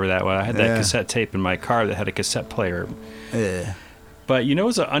 80s or whatever that was. I had that cassette tape in my car that had a cassette player. Yeah. But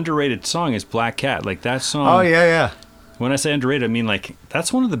it's an underrated song is Black Cat. Like that song. Oh yeah. When I say underrated, I mean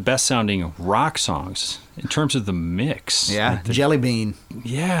that's one of the best sounding rock songs in terms of the mix. Yeah. Like Jelly Bean.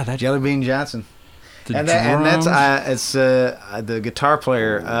 Yeah, that Jelly Bean Johnson. the That's the guitar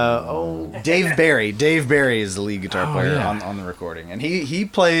player. Dave Barry. Dave Barry is the lead guitar player on the recording, and he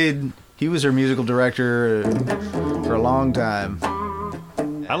played. He was her musical director for a long time.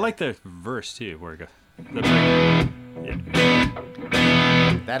 I like the verse too, where it goes.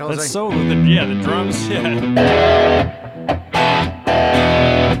 That whole That's thing. so the drums.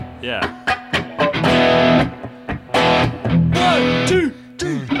 Yeah. 1, 2,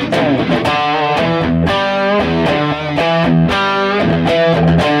 3.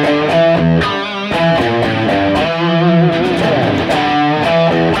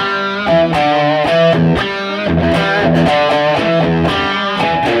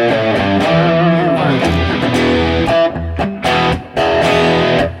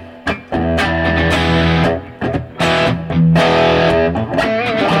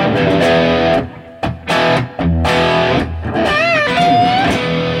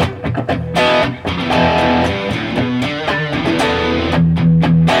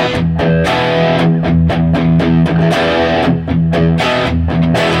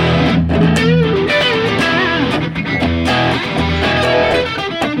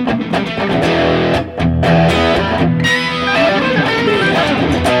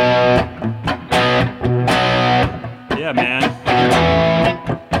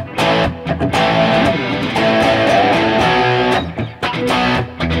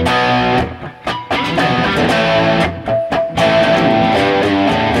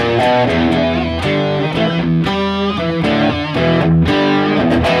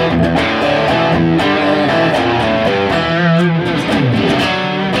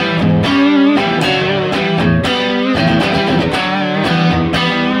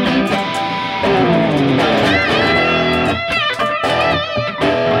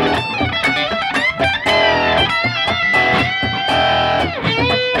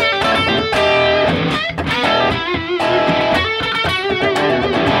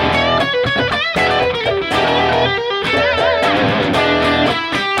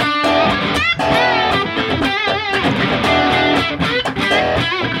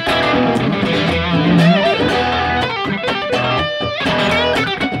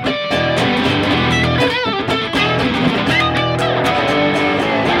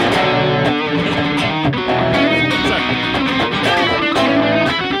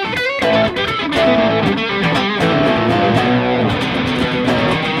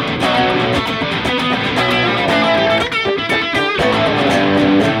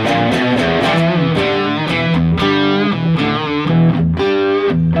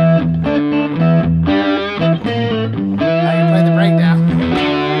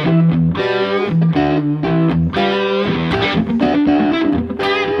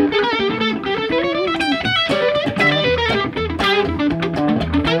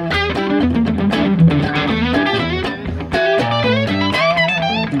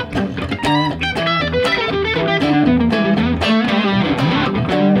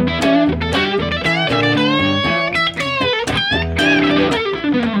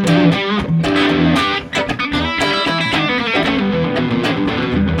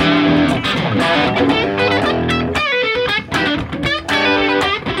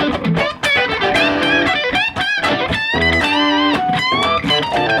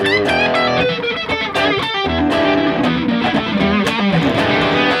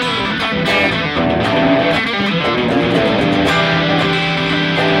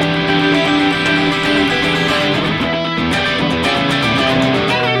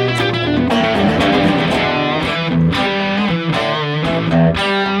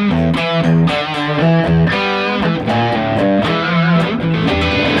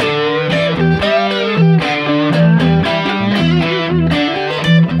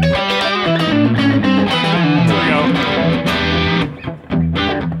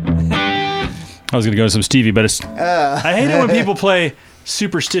 I was gonna go to some Stevie, but it's. I hate it when people play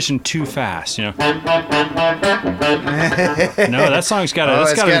Superstition too fast. You know. No, that song's got Oh,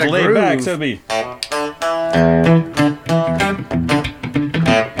 it's it's got got to a lay groove. back. So it'd be.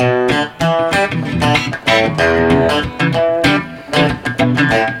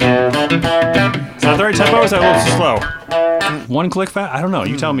 Is that the right tempo or is that a little slow? One click fast? I don't know.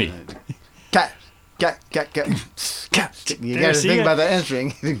 You tell me. Cat. You got to see think it? about the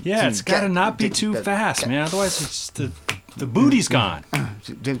entering. Yeah, it's got to not be too fast, man. Otherwise, it's the booty's gone.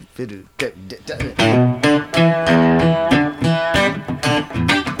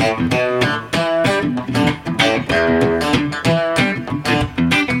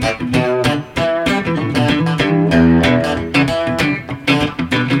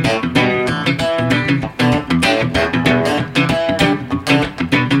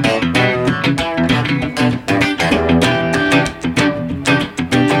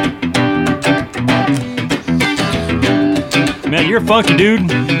 Man, you're funky, dude.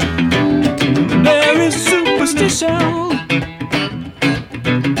 There is superstition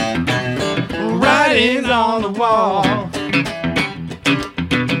writing on the wall.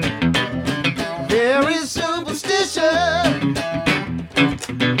 There is superstition.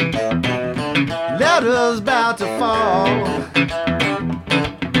 Letters about to fall.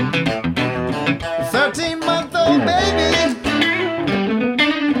 13-month-old baby.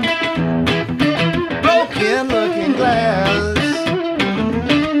 Broken looking glass.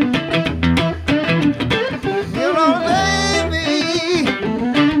 You know, baby.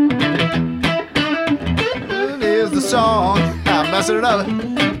 Here's the song. I'm messing it up.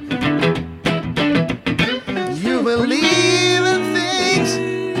 You believe in things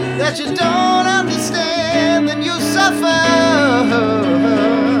that you don't understand, then you suffer.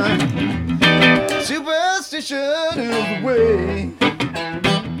 Superstition is the way.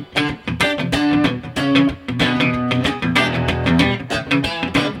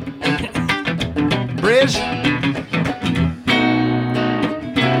 Bridge.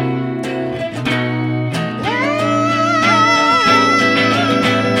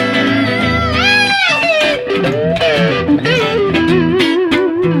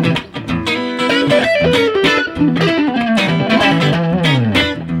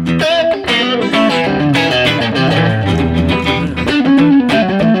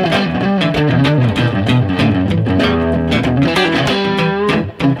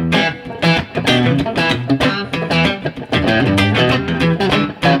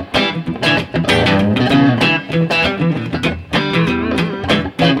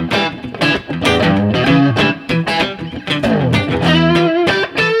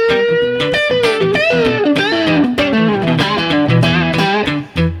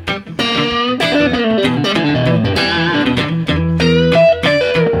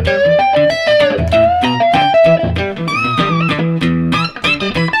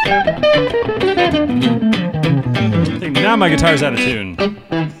 Now my guitar's out of tune.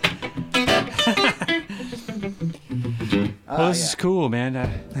 Well, this is cool, man.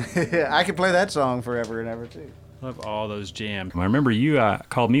 I could play that song forever and ever too. Love all those jams. I remember you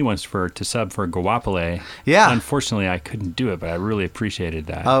called me once to sub for Guapale. Yeah. Unfortunately, I couldn't do it, but I really appreciated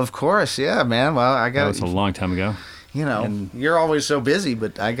that. Of course, yeah, man. Well, I That got was a long time ago. you know, and- you're always so busy,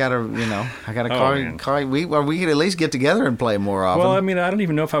 but I gotta man. call. We could at least get together and play more often. Well, I mean, I don't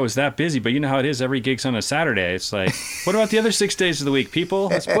even know if I was that busy, but you know how it is. Every gig's on a Saturday. It's like, what about the other 6 days of the week, people?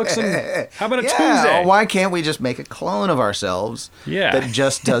 Let's book some. How about a Tuesday? Why can't we just make a clone of ourselves? Yeah. That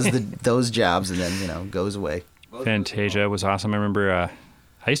just does those jobs and then goes away. Fantasia was awesome. I remember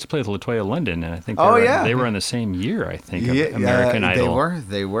I used to play with Latoya London, and I think they were in the same year, I think, of American Idol.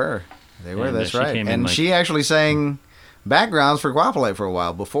 They were. And, That's she right. came in, And like- she actually sang backgrounds for Guapale for a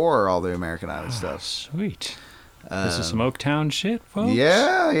while before all the American Idol stuff. Sweet. This is some Oaktown shit, folks.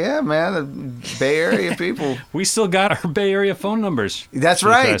 Yeah, man. The Bay Area people. We still got our Bay Area phone numbers. That's Should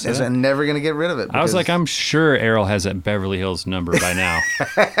we right. try to say that? I'm never going to get rid of it. I was because- like, I'm sure Errol has a Beverly Hills number by now.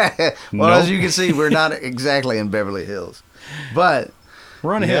 well, Nope. as you can see, we're not exactly in Beverly Hills. But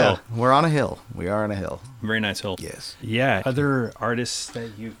We're on a yeah, hill. we're on a hill. We are on a hill. Very nice hill. Yes. Yeah. Other artists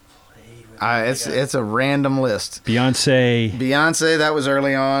that you played with? It's a random list. Beyonce, Beyonce, that was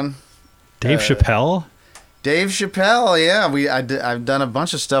early on. Dave Chappelle. Dave Chappelle, yeah, I've done a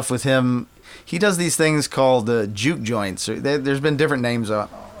bunch of stuff with him. He does these things called juke joints. There's been different names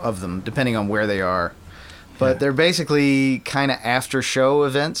of them depending on where they are, but they're basically kind of after show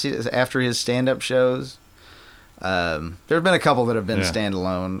events after his stand-up shows. There've been a couple that have been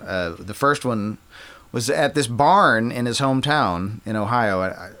standalone. The first one was at this barn in his hometown in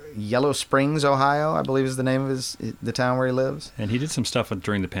Ohio. Yellow Springs, Ohio, I believe is the name of the town where he lives. And he did some stuff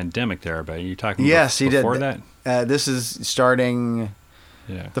during the pandemic there, but are you talking Yes, he did. before that? This is starting...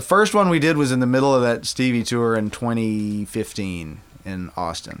 Yeah. The first one we did was in the middle of that Stevie tour in 2015 in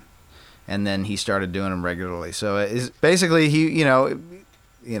Austin. And then he started doing them regularly. So it's basically he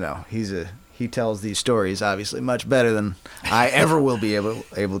tells these stories obviously much better than I ever will be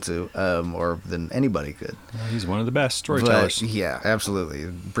able to, or than anybody could. Well, he's one of the best storytellers. But, yeah, absolutely,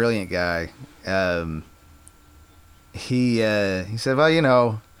 brilliant guy. He said,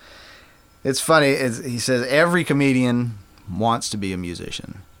 well, it's funny. He says every comedian wants to be a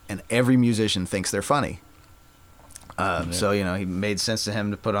musician, and every musician thinks they're funny. So, he made sense to him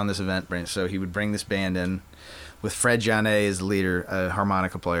to put on this event. So he would bring this band in with Fred Janet as the leader, a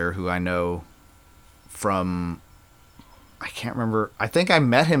harmonica player who I know from, I can't remember. I think I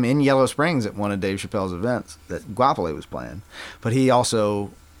met him in Yellow Springs at one of Dave Chappelle's events that Guapole was playing. But he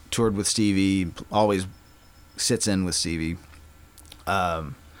also toured with Stevie, always sits in with Stevie.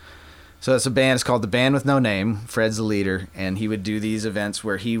 So it's a band. It's called The Band with No Name. Fred's the leader, and he would do these events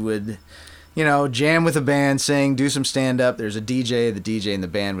where he would, jam with a band, sing, do some stand-up. There's a DJ. The DJ and the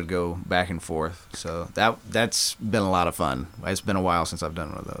band would go back and forth. So that's been a lot of fun. It's been a while since I've done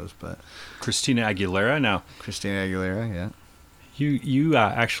one of those. But Christina Aguilera, now. Christina Aguilera, yeah. You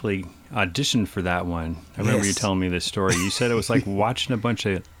actually auditioned for that one. I remember you telling me this story. You said it was like watching a bunch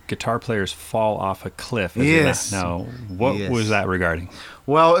of guitar players fall off a cliff. Yes. Now, what was that regarding?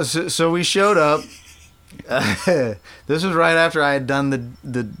 Well, so we showed up. This was right after I had done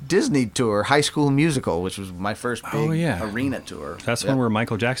the Disney tour, High School Musical, which was my first big arena tour. That's one where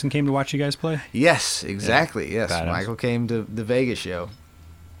Michael Jackson came to watch you guys play? Yes, exactly. Yes, Badass. Michael came to the Vegas show.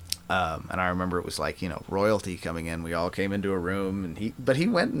 And I remember it was like, royalty coming in. We all came into a room, and he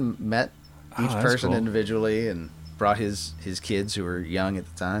went and met each person cool. individually and brought his kids who were young at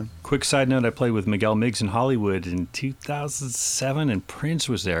the time. Quick side note, I played with Miguel Miggs in Hollywood in 2007, and Prince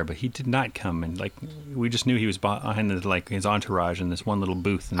was there, but he did not come. And we just knew he was behind his entourage in this one little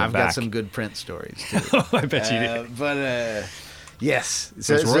booth in the back. I've got some good Prince stories, too. I bet you did. But, yes.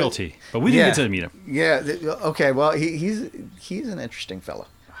 So it's royalty. But we didn't get to meet him. Yeah. Okay, well, he's an interesting fellow.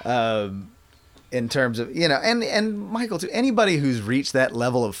 In terms of and Michael too. Anybody who's reached that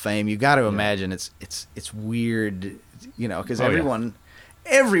level of fame, you got to imagine it's weird, because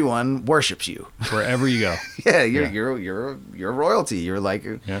everyone worships you wherever you go. Yeah, you're royalty. You're like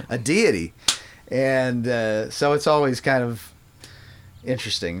a deity, and so it's always kind of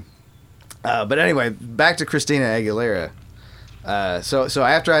interesting. But anyway, back to Christina Aguilera. So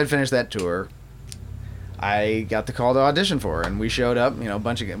after I'd finished that tour, I got the call to audition for her, and we showed up. A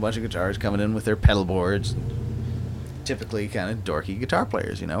bunch of guitars coming in with their pedal boards. Typically, kind of dorky guitar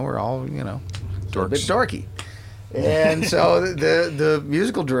players. We're all a bit dorky. And so the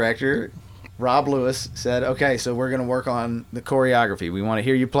musical director, Rob Lewis, said, "Okay, so we're going to work on the choreography. We want to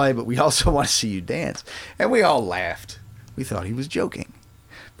hear you play, but we also want to see you dance." And we all laughed. We thought he was joking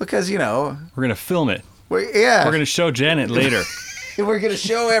because we're going to film it. We're going to show Janet later. We're going to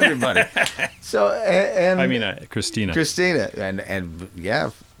show everybody. So Christina. And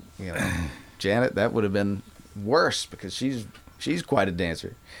Janet, that would have been worse because she's quite a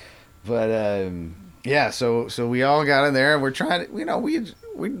dancer. But so we all got in there and we're trying to,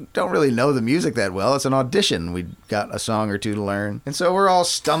 we don't really know the music that well. It's an audition. We got a song or two to learn, and so we're all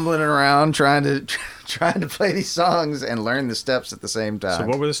stumbling around trying to play these songs and learn the steps at the same time. So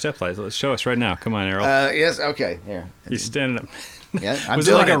what were the steps like? Let's show us right now. Come on, Errol. Yes. Okay. Here. He's standing up. Yeah, was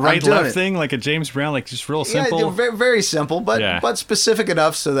it like a right-left thing, like a James Brown, like just real simple? Yeah, very, very simple, but specific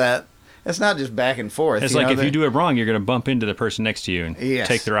enough so that it's not just back and forth. It's like if you do it wrong, you're going to bump into the person next to you and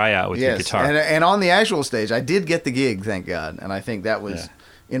take their eye out with your guitar. And on the actual stage, I did get the gig, thank God. And I think that was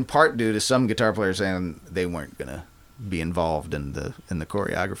in part due to some guitar players saying they weren't going to be involved in the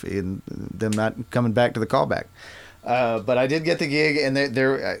choreography and them not coming back to the callback. But I did get the gig, and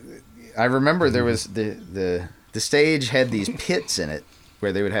I remember there was the stage had these pits in it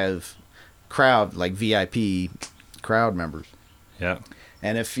where they would have crowd, like VIP crowd members. Yeah.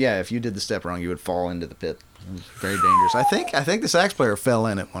 And if you did the step wrong, you would fall into the pit. It was very dangerous. I think the sax player fell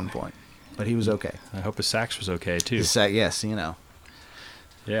in at one point, but he was okay. I hope his sax was okay too. Yes.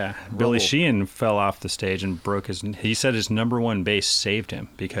 Yeah. Billy Sheehan fell off the stage and broke he said his number one bass saved him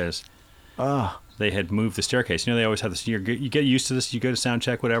because they had moved the staircase. They always have this. You get used to this. You go to sound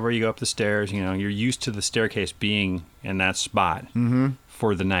check, whatever. You go up the stairs. You're used to the staircase being in that spot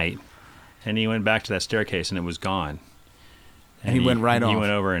for the night. And he went back to that staircase, and it was gone. And he went right off. He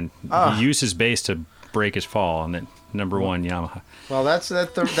went over and he used his bass to break his fall on that number one Yamaha. Well, that's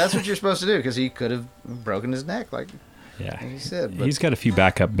what you're supposed to do because he could have broken his neck. Yeah. Like you said, but He's got a few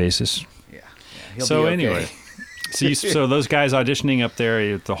backup bases. he'll So be okay. anyway, so those guys auditioning up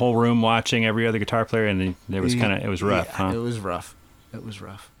there, the whole room watching every other guitar player, and it was rough, Yeah, huh? It was rough. It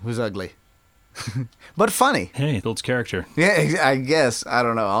was ugly, but funny. Hey, it builds character. Yeah, I guess. I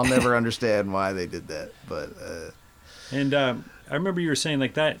don't know. I'll never understand why they did that, but And I remember you were saying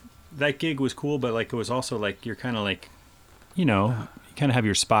like that gig was cool, but like it was also like you're kind of like, you kind of have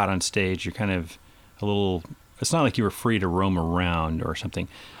your spot on stage. You're kind of a little. It's not like you were free to roam around or something.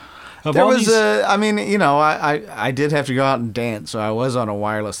 there was I mean, I did have to go out and dance, so I was on a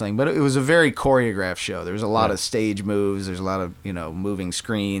wireless thing, but it was a very choreographed show. There was a lot of stage moves. There's a lot of moving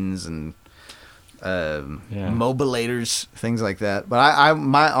screens and mobilators, things like that. But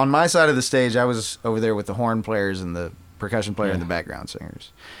on my side of the stage, I was over there with the horn players and the percussion player and the background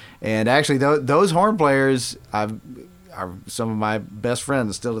singers. And actually, those horn players are some of my best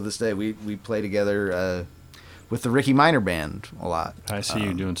friends still to this day. We play together with the Ricky Minor Band a lot. I see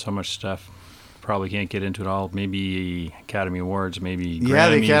you doing so much stuff. Probably can't get into it all. Maybe Academy Awards, maybe Grammys. Yeah,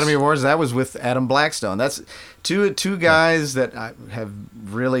 the Academy Awards. That was with Adam Blackstone. That's two guys that have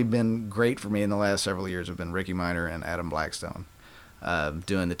really been great for me in the last several years. Have been Ricky Minor and Adam Blackstone,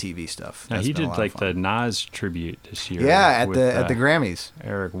 doing the TV stuff. Now, That's he been a did lot like of the fun. Nas tribute this year. Yeah, at with, the Grammys.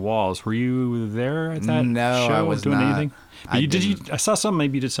 Eric Walls. Were you there at that No, show? I was doing not. anything? I saw some.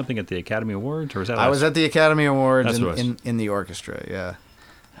 Maybe you did something at the Academy Awards, or was that? I was at the Academy Awards That's what it was. in the orchestra. Yeah,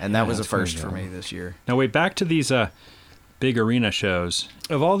 and that was a that's funny, first for though. me this year. Now wait, back to these big arena shows.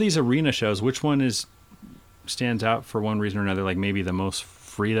 Of all these arena shows, which one stands out for one reason or another? Like maybe the most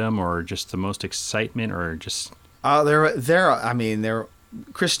freedom, or just the most excitement, or just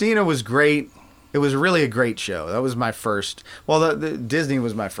Christina was great. It was really a great show. That was my first. Well, the Disney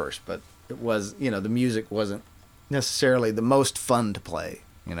was my first, but it was, the music wasn't necessarily the most fun to play.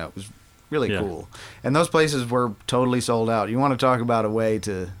 It was really cool. And those places were totally sold out. You want to talk about a way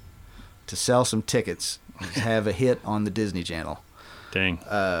to sell some tickets, have a hit on the Disney Channel. dang.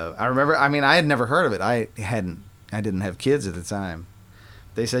 I remember, I had never heard of it. I didn't have kids at the time.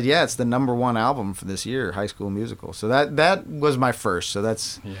 They said, yeah, it's the #1 album for this year, High School Musical. So that was my first. So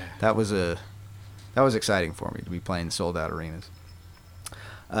that was exciting for me to be playing sold out arenas.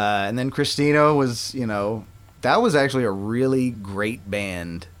 And then Christina was, that was actually a really great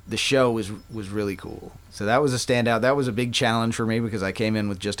band. The show was really cool. So that was a standout. That was a big challenge for me because I came in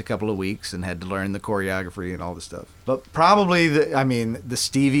with just a couple of weeks and had to learn the choreography and all the stuff. But probably the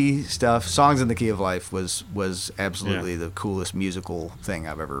Stevie stuff, Songs in the Key of Life was absolutely the coolest musical thing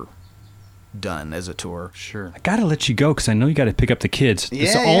I've ever done as a tour. Sure. I got to let you go because I know you got to pick up the kids.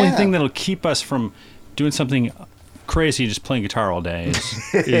 It's the only thing that'll keep us from doing something crazy, just playing guitar all day.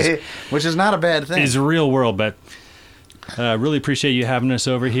 Which is not a bad thing. Is real world, but really appreciate you having us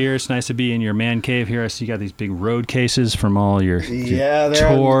over here. It's nice to be in your man cave here. I see you got these big road cases from all your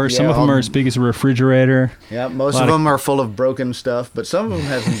tours. Some of them are as big as a refrigerator. Yeah, most of them are full of broken stuff, but some of them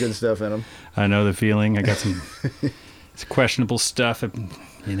have some good stuff in them. I know the feeling. I got some it's questionable stuff,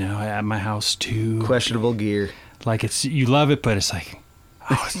 at my house too. Questionable gear. Like you love it, but it's like,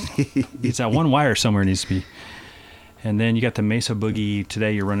 it's that one wire somewhere needs to be. And then you got the Mesa Boogie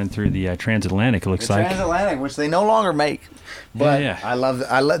today. You're running through the Transatlantic. It looks like Transatlantic, which they no longer make. But yeah. I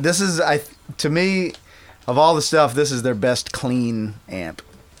love. This is to me, of all the stuff, this is their best clean amp.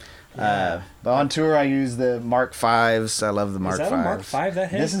 But on tour, I use the Mark V's. I love the Mark V's. Is that a Mark V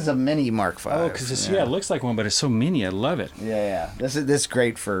that hit? This is a mini Mark V. Oh, because it looks like one, but it's so mini. I love it. Yeah. This is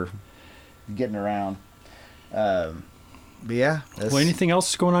great for getting around. But yeah. Well, anything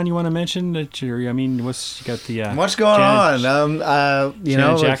else going on you want to mention? You got the What's going on?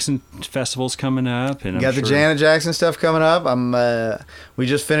 Janet Jackson Festival's coming up, and got the Janet Jackson stuff coming up. We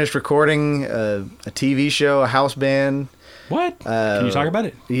just finished recording a TV show, a house band. What? Can you talk about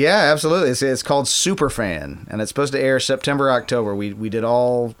it? Yeah, absolutely. It's called Superfan, and it's supposed to air September, October. We did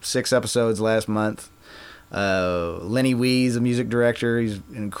all 6 episodes last month. Lenny Wee's a music director. He's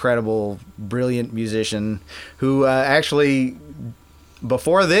an incredible, brilliant musician who actually,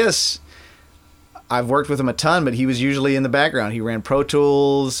 before this, I've worked with him a ton, but he was usually in the background. He ran Pro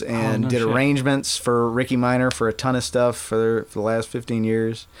Tools and did arrangements for Ricky Minor for a ton of stuff for the last 15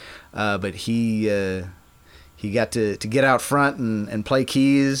 years. But he got to get out front and play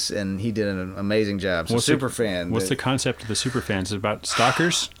keys, and he did an amazing job. So Superfan. What's the concept of the Superfan? Is it about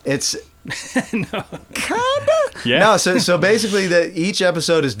stalkers? It's No. kinda. Yeah. No, so basically each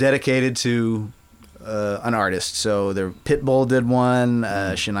episode is dedicated to an artist. So Pitbull did one,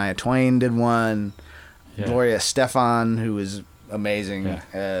 Shania Twain did one, Gloria Estefan, who is amazing,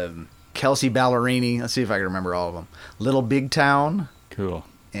 Kelsey Ballerini. Let's see if I can remember all of them. Little Big Town. Cool.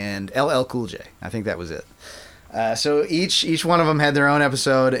 And LL Cool J. I think that was it. So each one of them had their own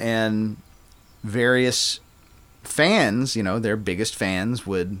episode, and various fans, their biggest fans,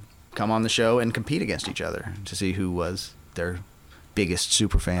 would come on the show and compete against each other to see who was their biggest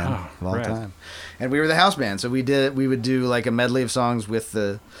super fan of all time. And we were the house band, so we would do like a medley of songs with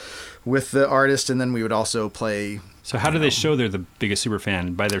the artist, and then we would also play. So how do they show they're the biggest super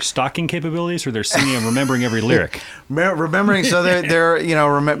fan? By their stalking capabilities, or they're singing and remembering every lyric? Remembering, so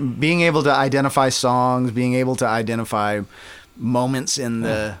they're being able to identify songs, being able to identify moments in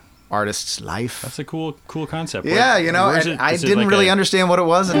the artist's life. That's a cool concept. Yeah, I didn't really understand what it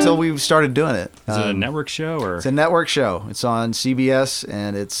was until we started doing it. Is it a network show or? It's a network show. It's on CBS,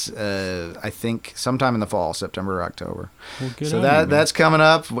 and it's I think sometime in the fall, September or October. Well, good so on you, that's coming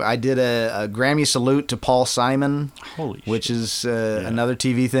up. I did a Grammy salute to Paul Simon, which shit. is another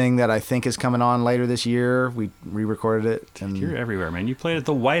TV thing that I think is coming on later this year. We re-recorded it. And you're everywhere, man. You played at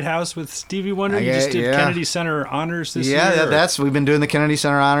the White House with Stevie Wonder. You just did Kennedy Center Honors this year. Yeah, we've been doing the Kennedy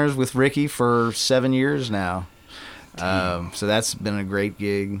Center Honors with Ricky for 7 years now. So that's been a great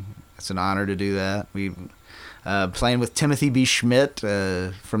gig. It's an honor to do that. We playing with Timothy B. Schmidt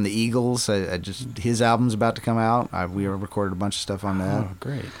from the Eagles. His album's about to come out. We recorded a bunch of stuff on that. Oh,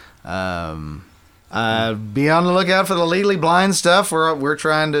 great. Be on the lookout for the Legally Blind stuff. We're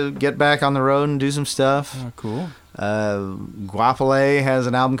trying to get back on the road and do some stuff. Oh, cool. Guapole has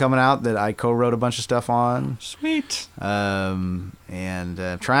an album coming out that I co-wrote a bunch of stuff on. Sweet. And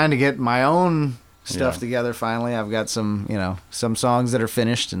trying to get my own stuff together finally. I've got some songs that are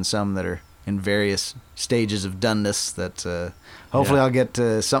finished and some that are in various stages of doneness that hopefully I'll get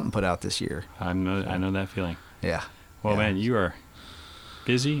something put out this year. I know that feeling. Yeah. Well, man, you are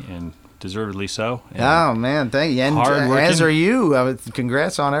busy and deservedly so. Oh, man, thank you. And as are you.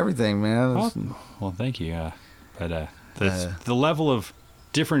 Congrats on everything, man. Well, thank you. But the level of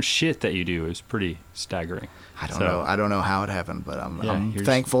different shit that you do is pretty staggering. I don't know how it happened, but I'm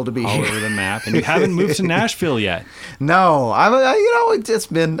thankful to be all here. over the map. And you haven't moved to Nashville yet. No,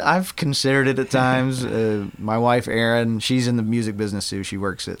 I've considered it at times. My wife Erin, she's in the music business too. She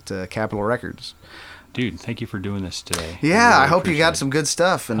works at Capitol Records. Dude, thank you for doing this today. Yeah, I hope you got some good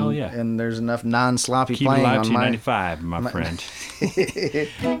stuff, and Hell yeah. and there's enough non-sloppy Keep playing it alive on to 95, my friend.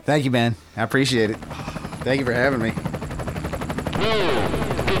 Thank you, man. I appreciate it. Thank you for having me. No,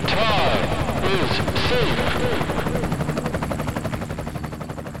 guitar is safe.